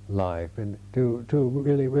 ordinary life, and to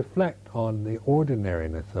really reflect on the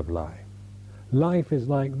ordinariness of life. Life is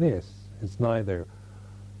like this. It's neither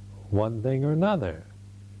one thing or another.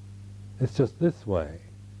 It's just this way.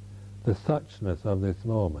 The suchness of this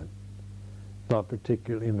moment. It's not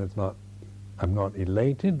particularly, and I'm not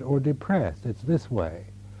elated or depressed. It's this way.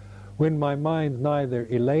 When my mind's neither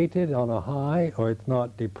elated on a high or it's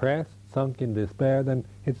not depressed, sunk in despair, then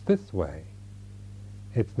it's this way.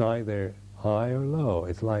 It's neither high or low.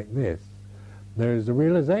 It's like this. There's a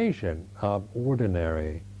realization of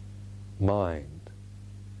ordinary mind.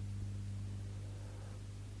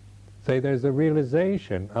 Say there's a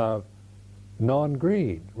realization of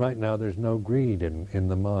non-greed. Right now there's no greed in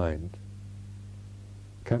the mind.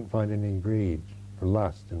 Can't find any greed or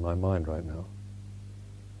lust in my mind right now.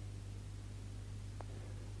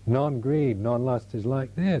 Non-greed, non-lust is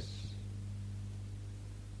like this.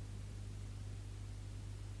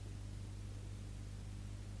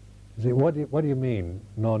 See, what do you mean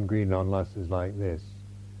non-greed, non-lust is like this?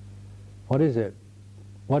 What is it?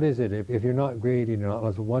 What is it? If you're not greedy, you're not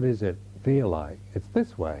lust, what does it feel like? It's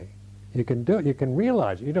this way. You can do it. You can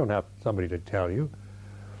realize it. You don't have somebody to tell you.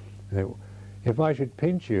 If I should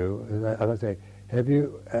pinch you, I would say, have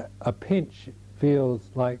you, a pinch feels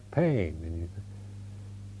like pain. And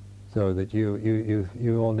so that you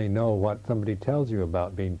only know what somebody tells you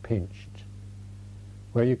about being pinched.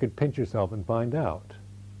 Where you could pinch yourself and find out.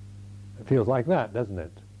 It feels like that, doesn't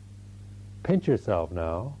it? Pinch yourself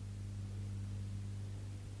now.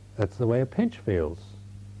 That's the way a pinch feels.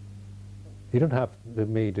 You don't have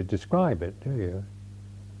me to describe it, do you?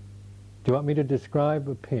 Do you want me to describe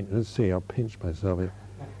a pinch? Let's see, I'll pinch myself here.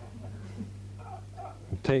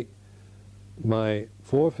 Take my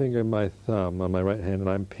forefinger and my thumb on my right hand, and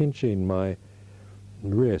I'm pinching my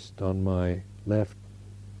wrist on my left.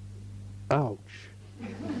 Ouch!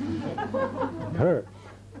 It hurts.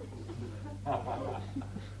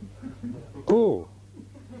 Ooh!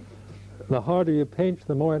 The harder you pinch,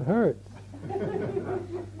 the more it hurts.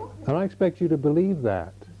 And I expect you to believe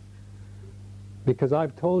that, because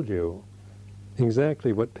I've told you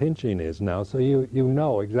exactly what pinching is now, so you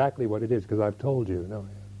know exactly what it is, because I've told you. No.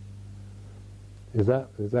 Is that?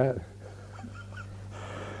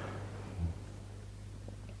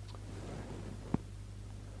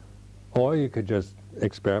 Or you could just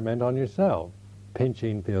experiment on yourself.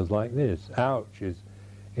 Pinching feels like this. Ouch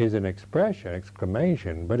is an expression,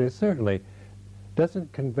 exclamation, but it certainly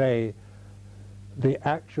doesn't convey the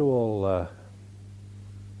actual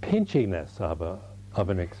pinchiness of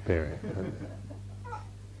an experience.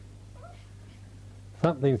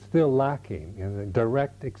 Something's still lacking in the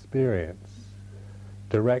direct experience.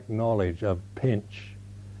 Direct knowledge of pinch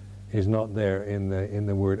is not there in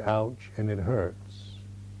the word ouch, and it hurts.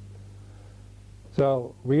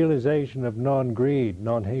 So realization of non-greed,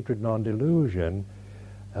 non-hatred, non-delusion,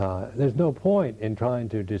 there's no point in trying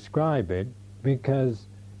to describe it, because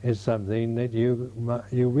it's something that you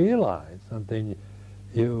realize, something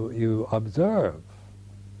you observe,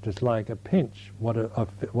 just like a pinch. What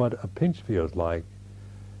a pinch feels like.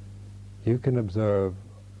 You can observe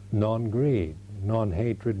non-greed,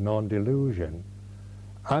 non-hatred, non-delusion,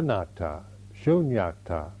 anatta,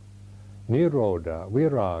 shunyata, nirodha,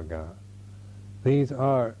 viraga. These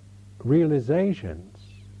are realizations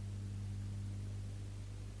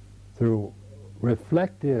through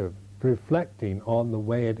reflecting on the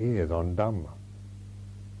way it is, on Dhamma.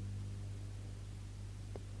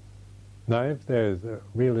 Now, if there's a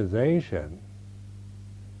realization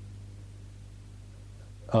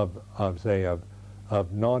of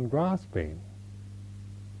non-grasping,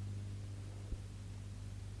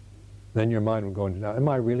 then your mind will go into, am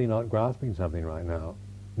I really not grasping something right now?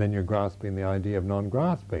 Then you're grasping the idea of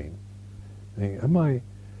non-grasping.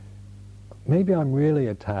 Maybe I'm really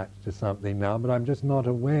attached to something now, but I'm just not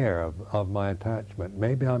aware of my attachment.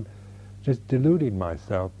 Maybe I'm just deluding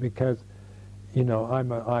myself because,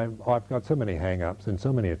 I've got so many hang-ups and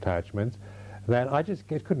so many attachments that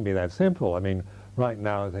it couldn't be that simple. I mean, right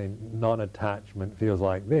now, the non-attachment feels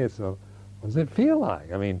like this. So what does it feel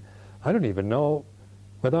like? I mean, I don't even know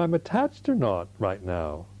whether I'm attached or not right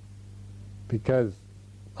now, because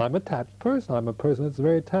I'm an attached person. I'm a person that's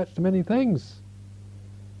very attached to many things.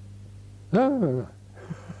 So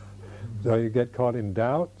you get caught in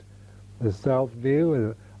doubt, the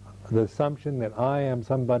self-view, the assumption that I am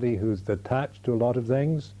somebody who's attached to a lot of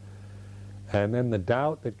things, and then the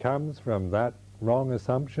doubt that comes from that wrong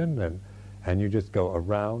assumption, and you just go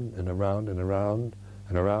around and around and around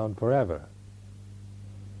and around forever,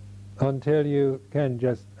 until you can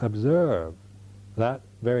just observe that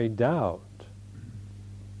very doubt.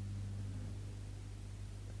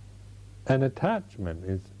 And attachment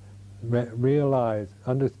is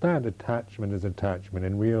understand attachment as attachment,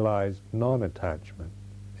 and realize non-attachment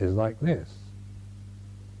is like this.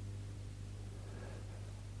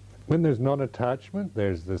 When there's non-attachment,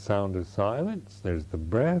 there's the sound of silence, there's the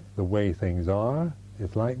breath, the way things are.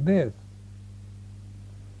 It's like this.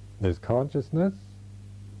 There's consciousness,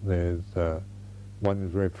 there's one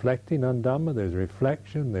is reflecting on Dhamma, there's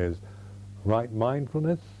reflection, there's right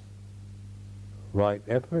mindfulness, right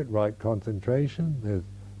effort, right concentration. There's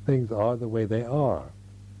things are the way they are.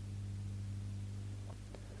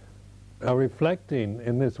 Now, reflecting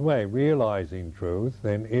in this way, realizing truth,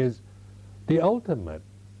 then is the ultimate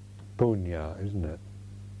punya, isn't it?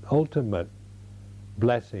 Ultimate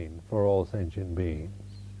blessing for all sentient beings.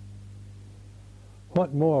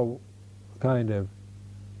 What more kind of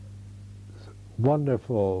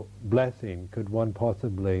wonderful blessing could one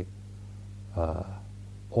possibly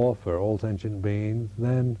offer all sentient beings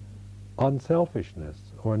than unselfishness,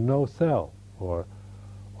 or no self, or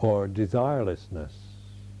desirelessness,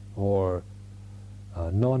 or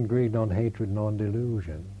non-greed, non-hatred,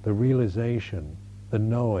 non-delusion, the realization, the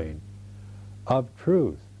knowing of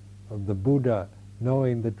truth, of the Buddha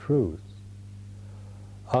knowing the truth,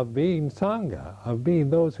 of being Sangha, of being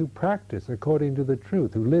those who practice according to the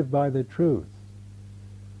truth, who live by the truth,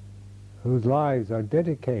 whose lives are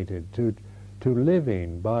dedicated to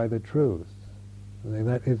living by the truth.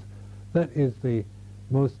 That is the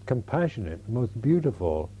most compassionate, most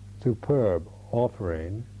beautiful, superb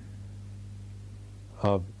offering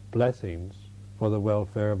of blessings for the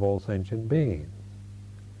welfare of all sentient beings.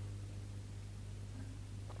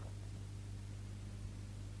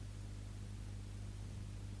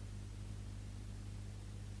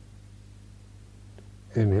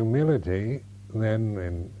 In humility, then,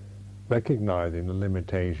 in recognizing the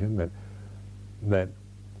limitation that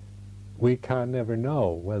we can never know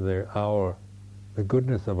whether the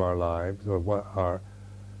goodness of our lives, or what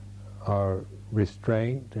our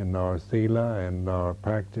restraint and our sila and our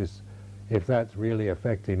practice, if that's really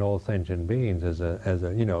affecting all sentient beings, as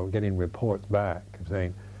a getting reports back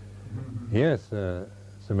saying, yes,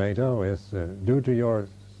 Sumedho, yes, due to your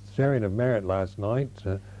sharing of merit last night,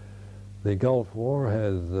 the Gulf War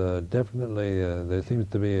has definitely, there seems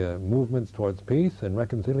to be movements towards peace and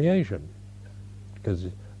reconciliation, because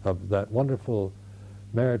of that wonderful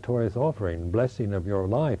meritorious offering, blessing of your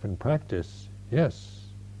life and practice, yes.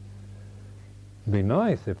 It'd be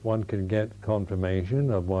nice if one could get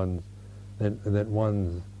confirmation of that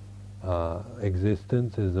one's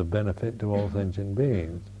existence is a benefit to all sentient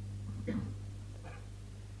beings.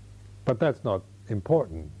 But that's not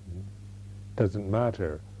important. It doesn't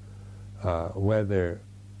matter whether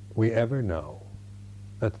we ever know.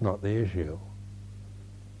 That's not the issue.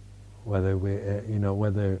 Whether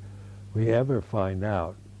we ever find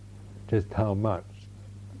out just how much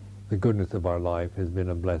the goodness of our life has been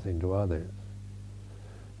a blessing to others.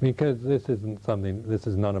 Because this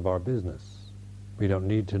is none of our business. We don't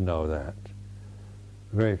need to know that.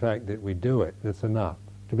 The very fact that we do it, it's enough.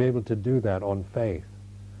 To be able to do that on faith,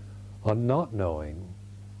 on not knowing,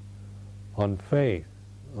 on faith,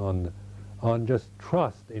 on just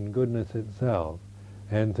trust in goodness itself,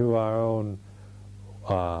 and through our own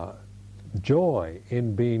joy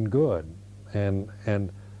in being good, and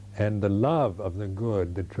the love of the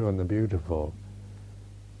good, the true and the beautiful,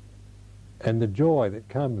 and the joy that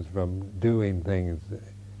comes from doing things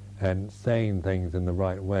and saying things in the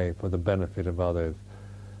right way for the benefit of others,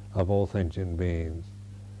 of all sentient beings.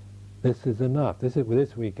 This is enough. This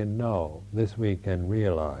we can know. This we can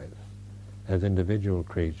realize as individual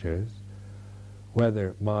creatures.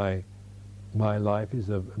 Whether my life is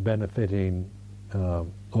of benefiting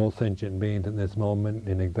all sentient beings in this moment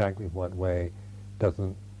in exactly what way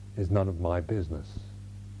is none of my business.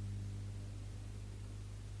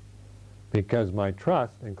 Because my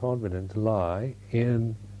trust and confidence lie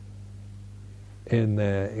in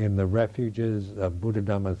the refuges of Buddha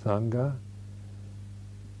Dhamma Sangha,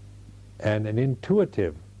 and an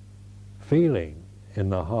intuitive feeling in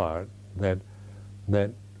the heart that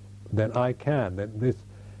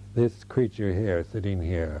this creature here, sitting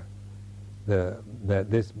here, that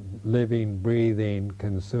this living, breathing,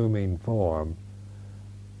 consuming form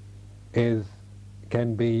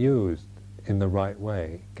can be used in the right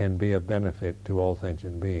way, can be of benefit to all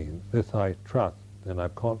sentient beings. This I trust and I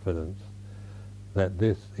have confidence that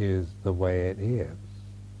this is the way it is.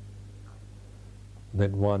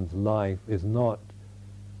 That one's life is not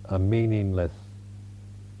a meaningless,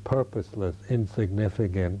 purposeless,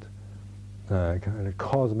 insignificant kind of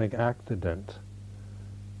cosmic accident,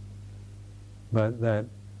 but that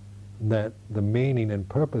the meaning and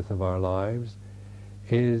purpose of our lives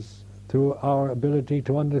is through our ability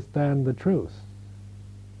to understand the truth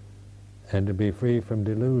and to be free from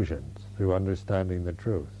delusions through understanding the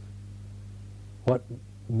truth. What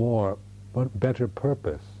better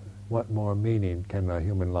purpose, what more meaning can a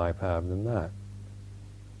human life have than that?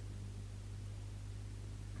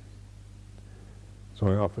 So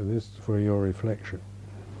I offer this for your reflection.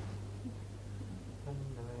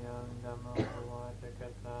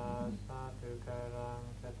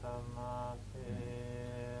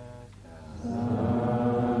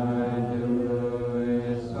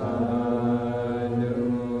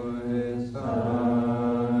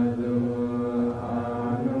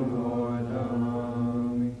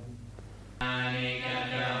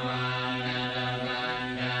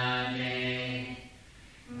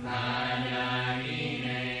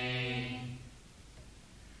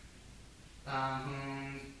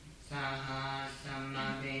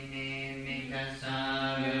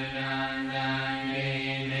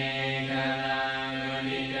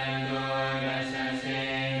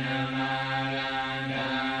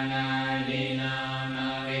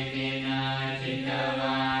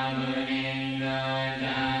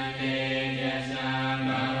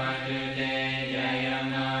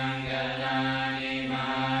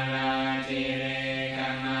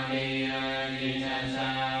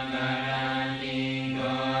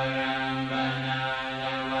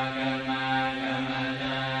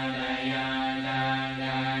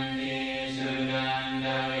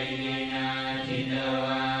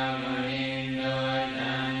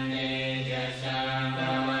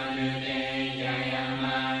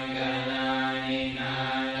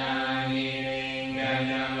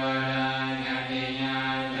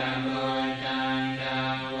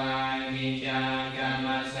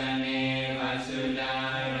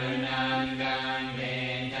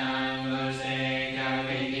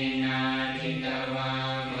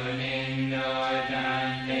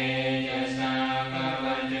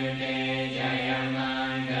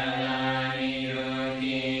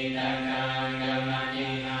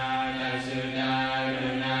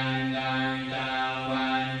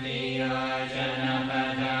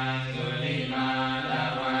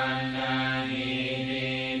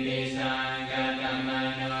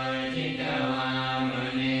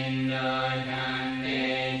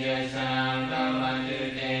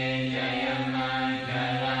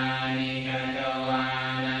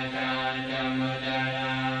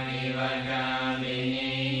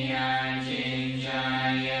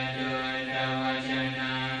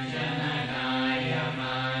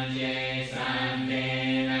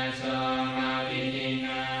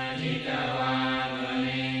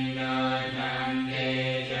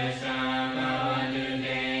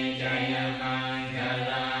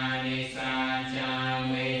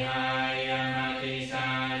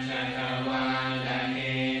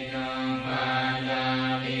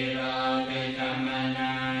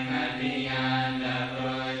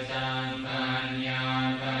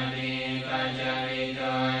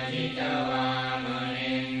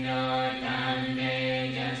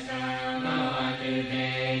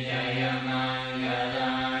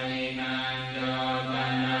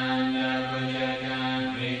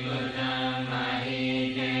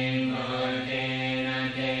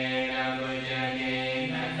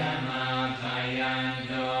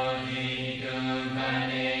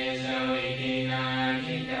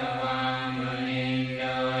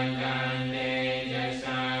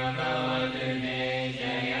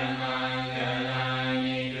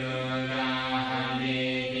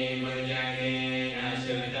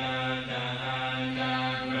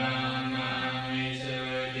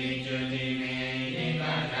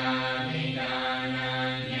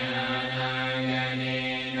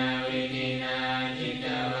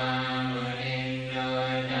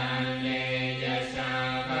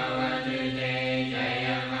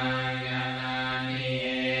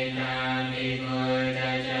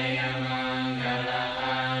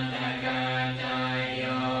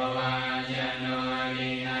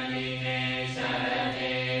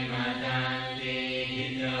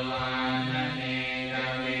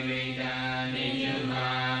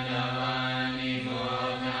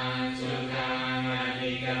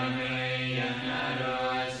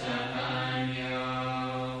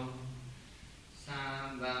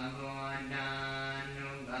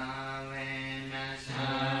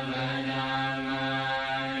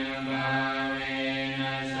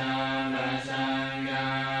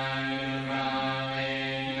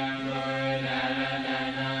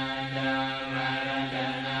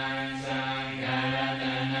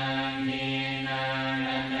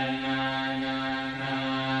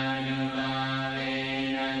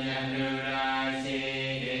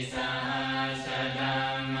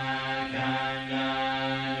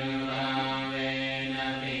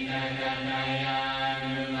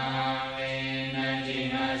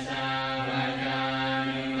 สั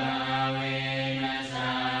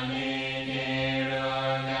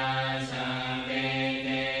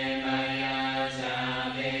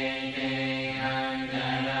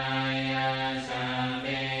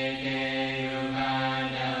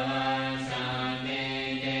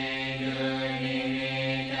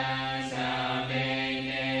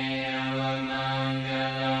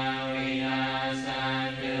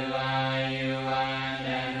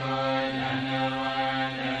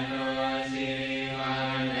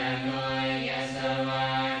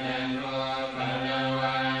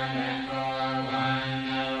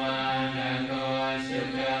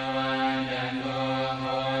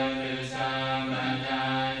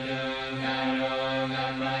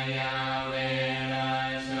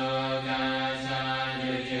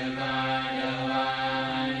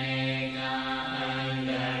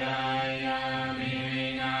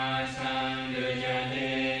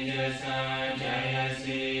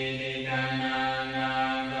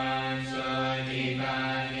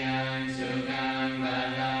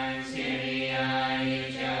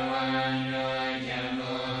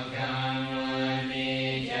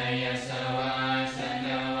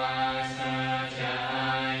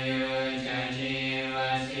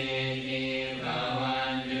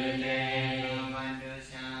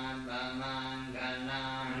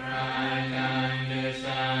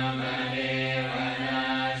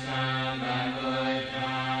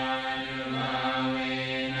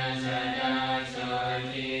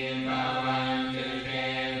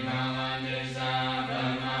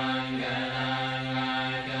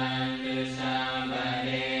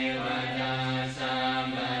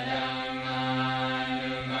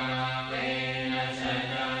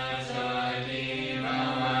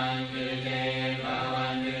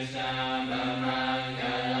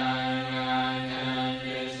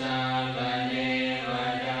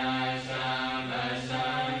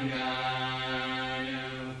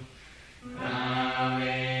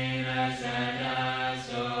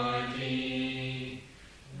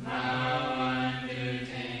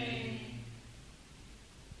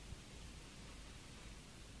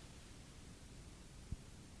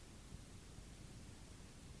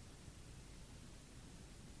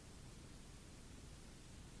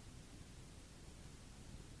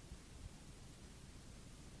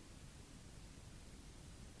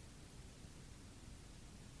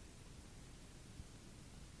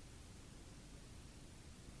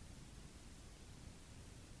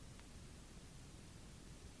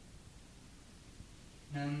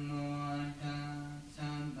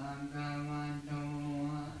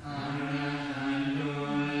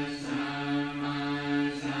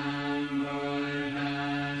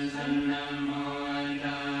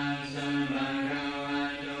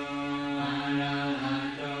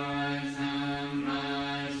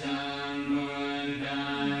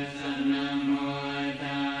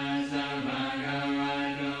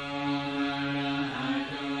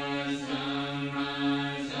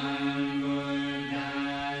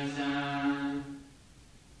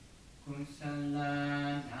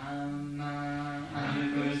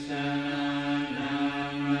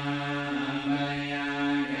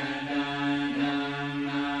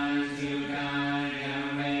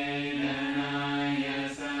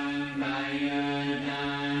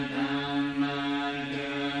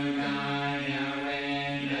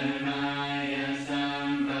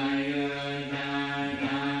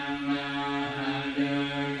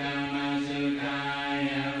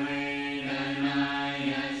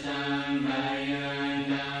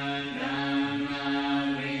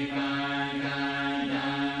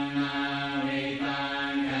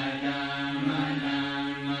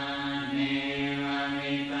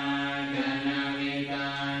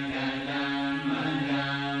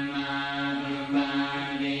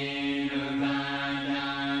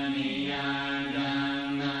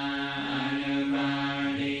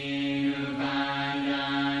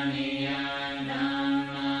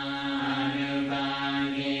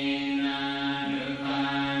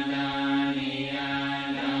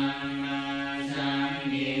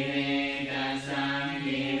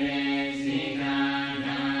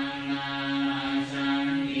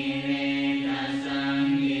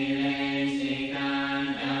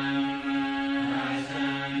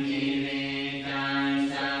ง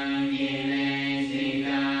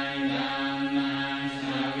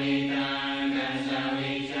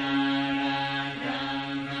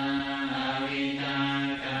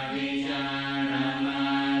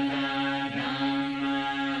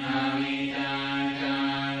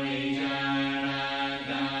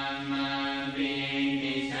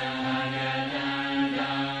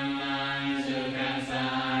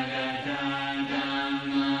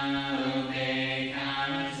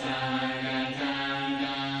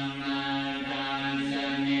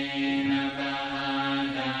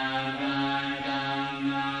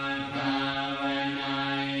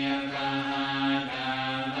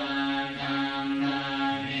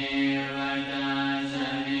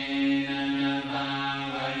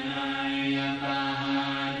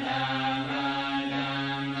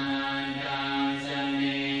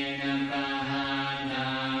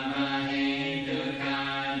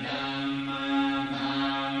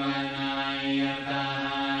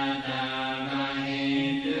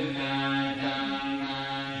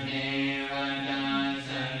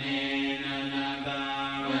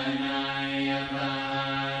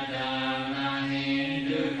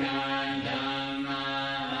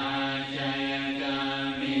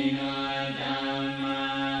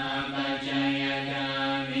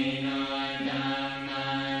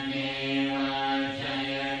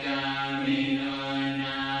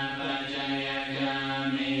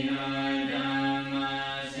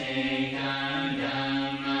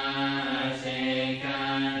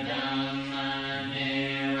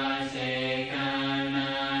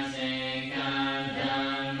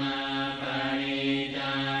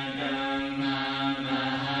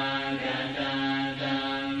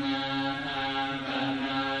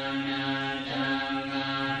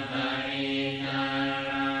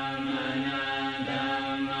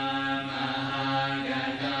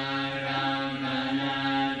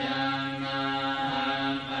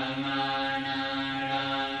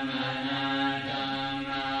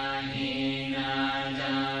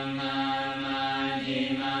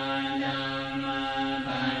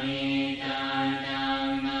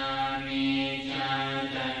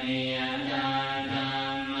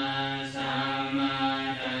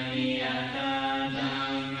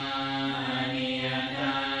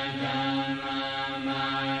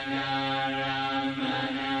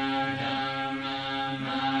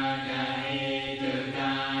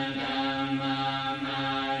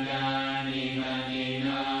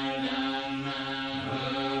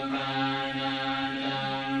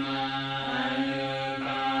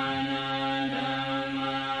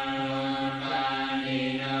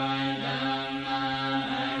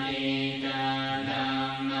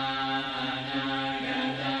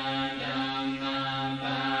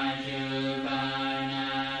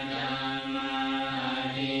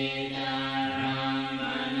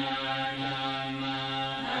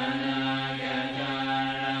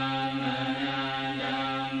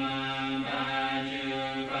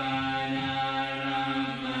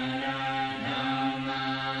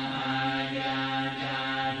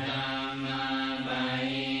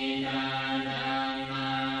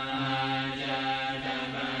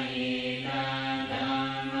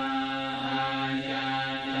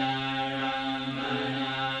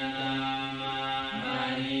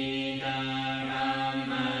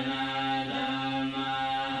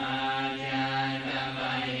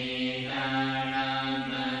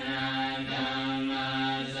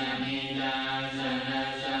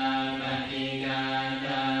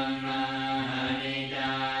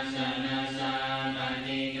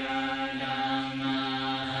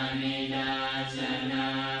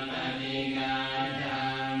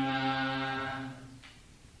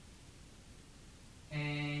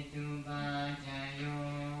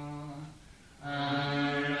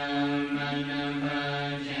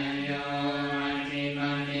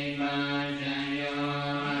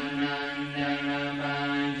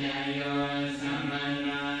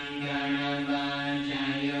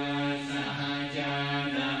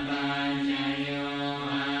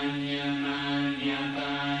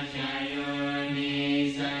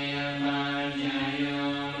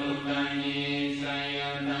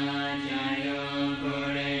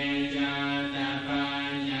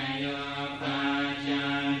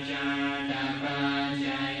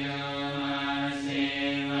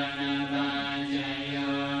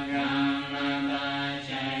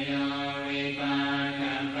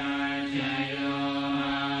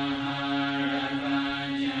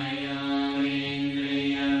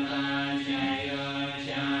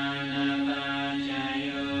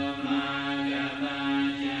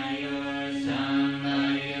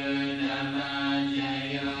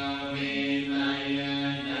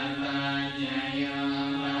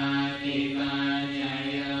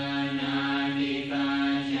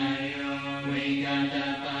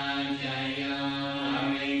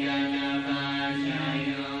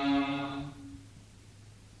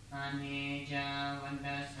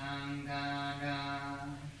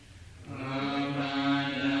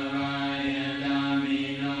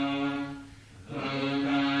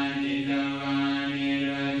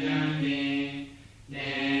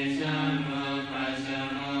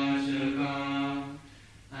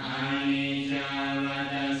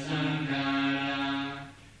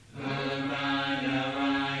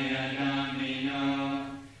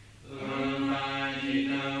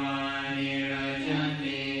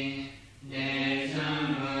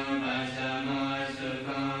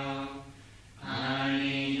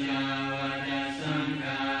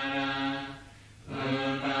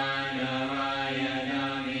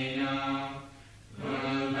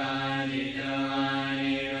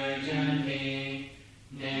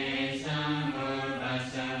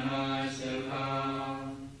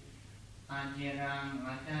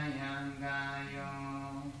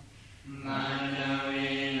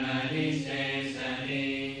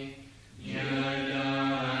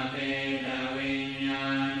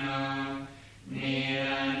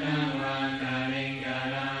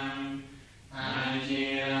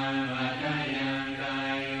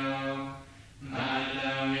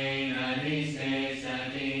Say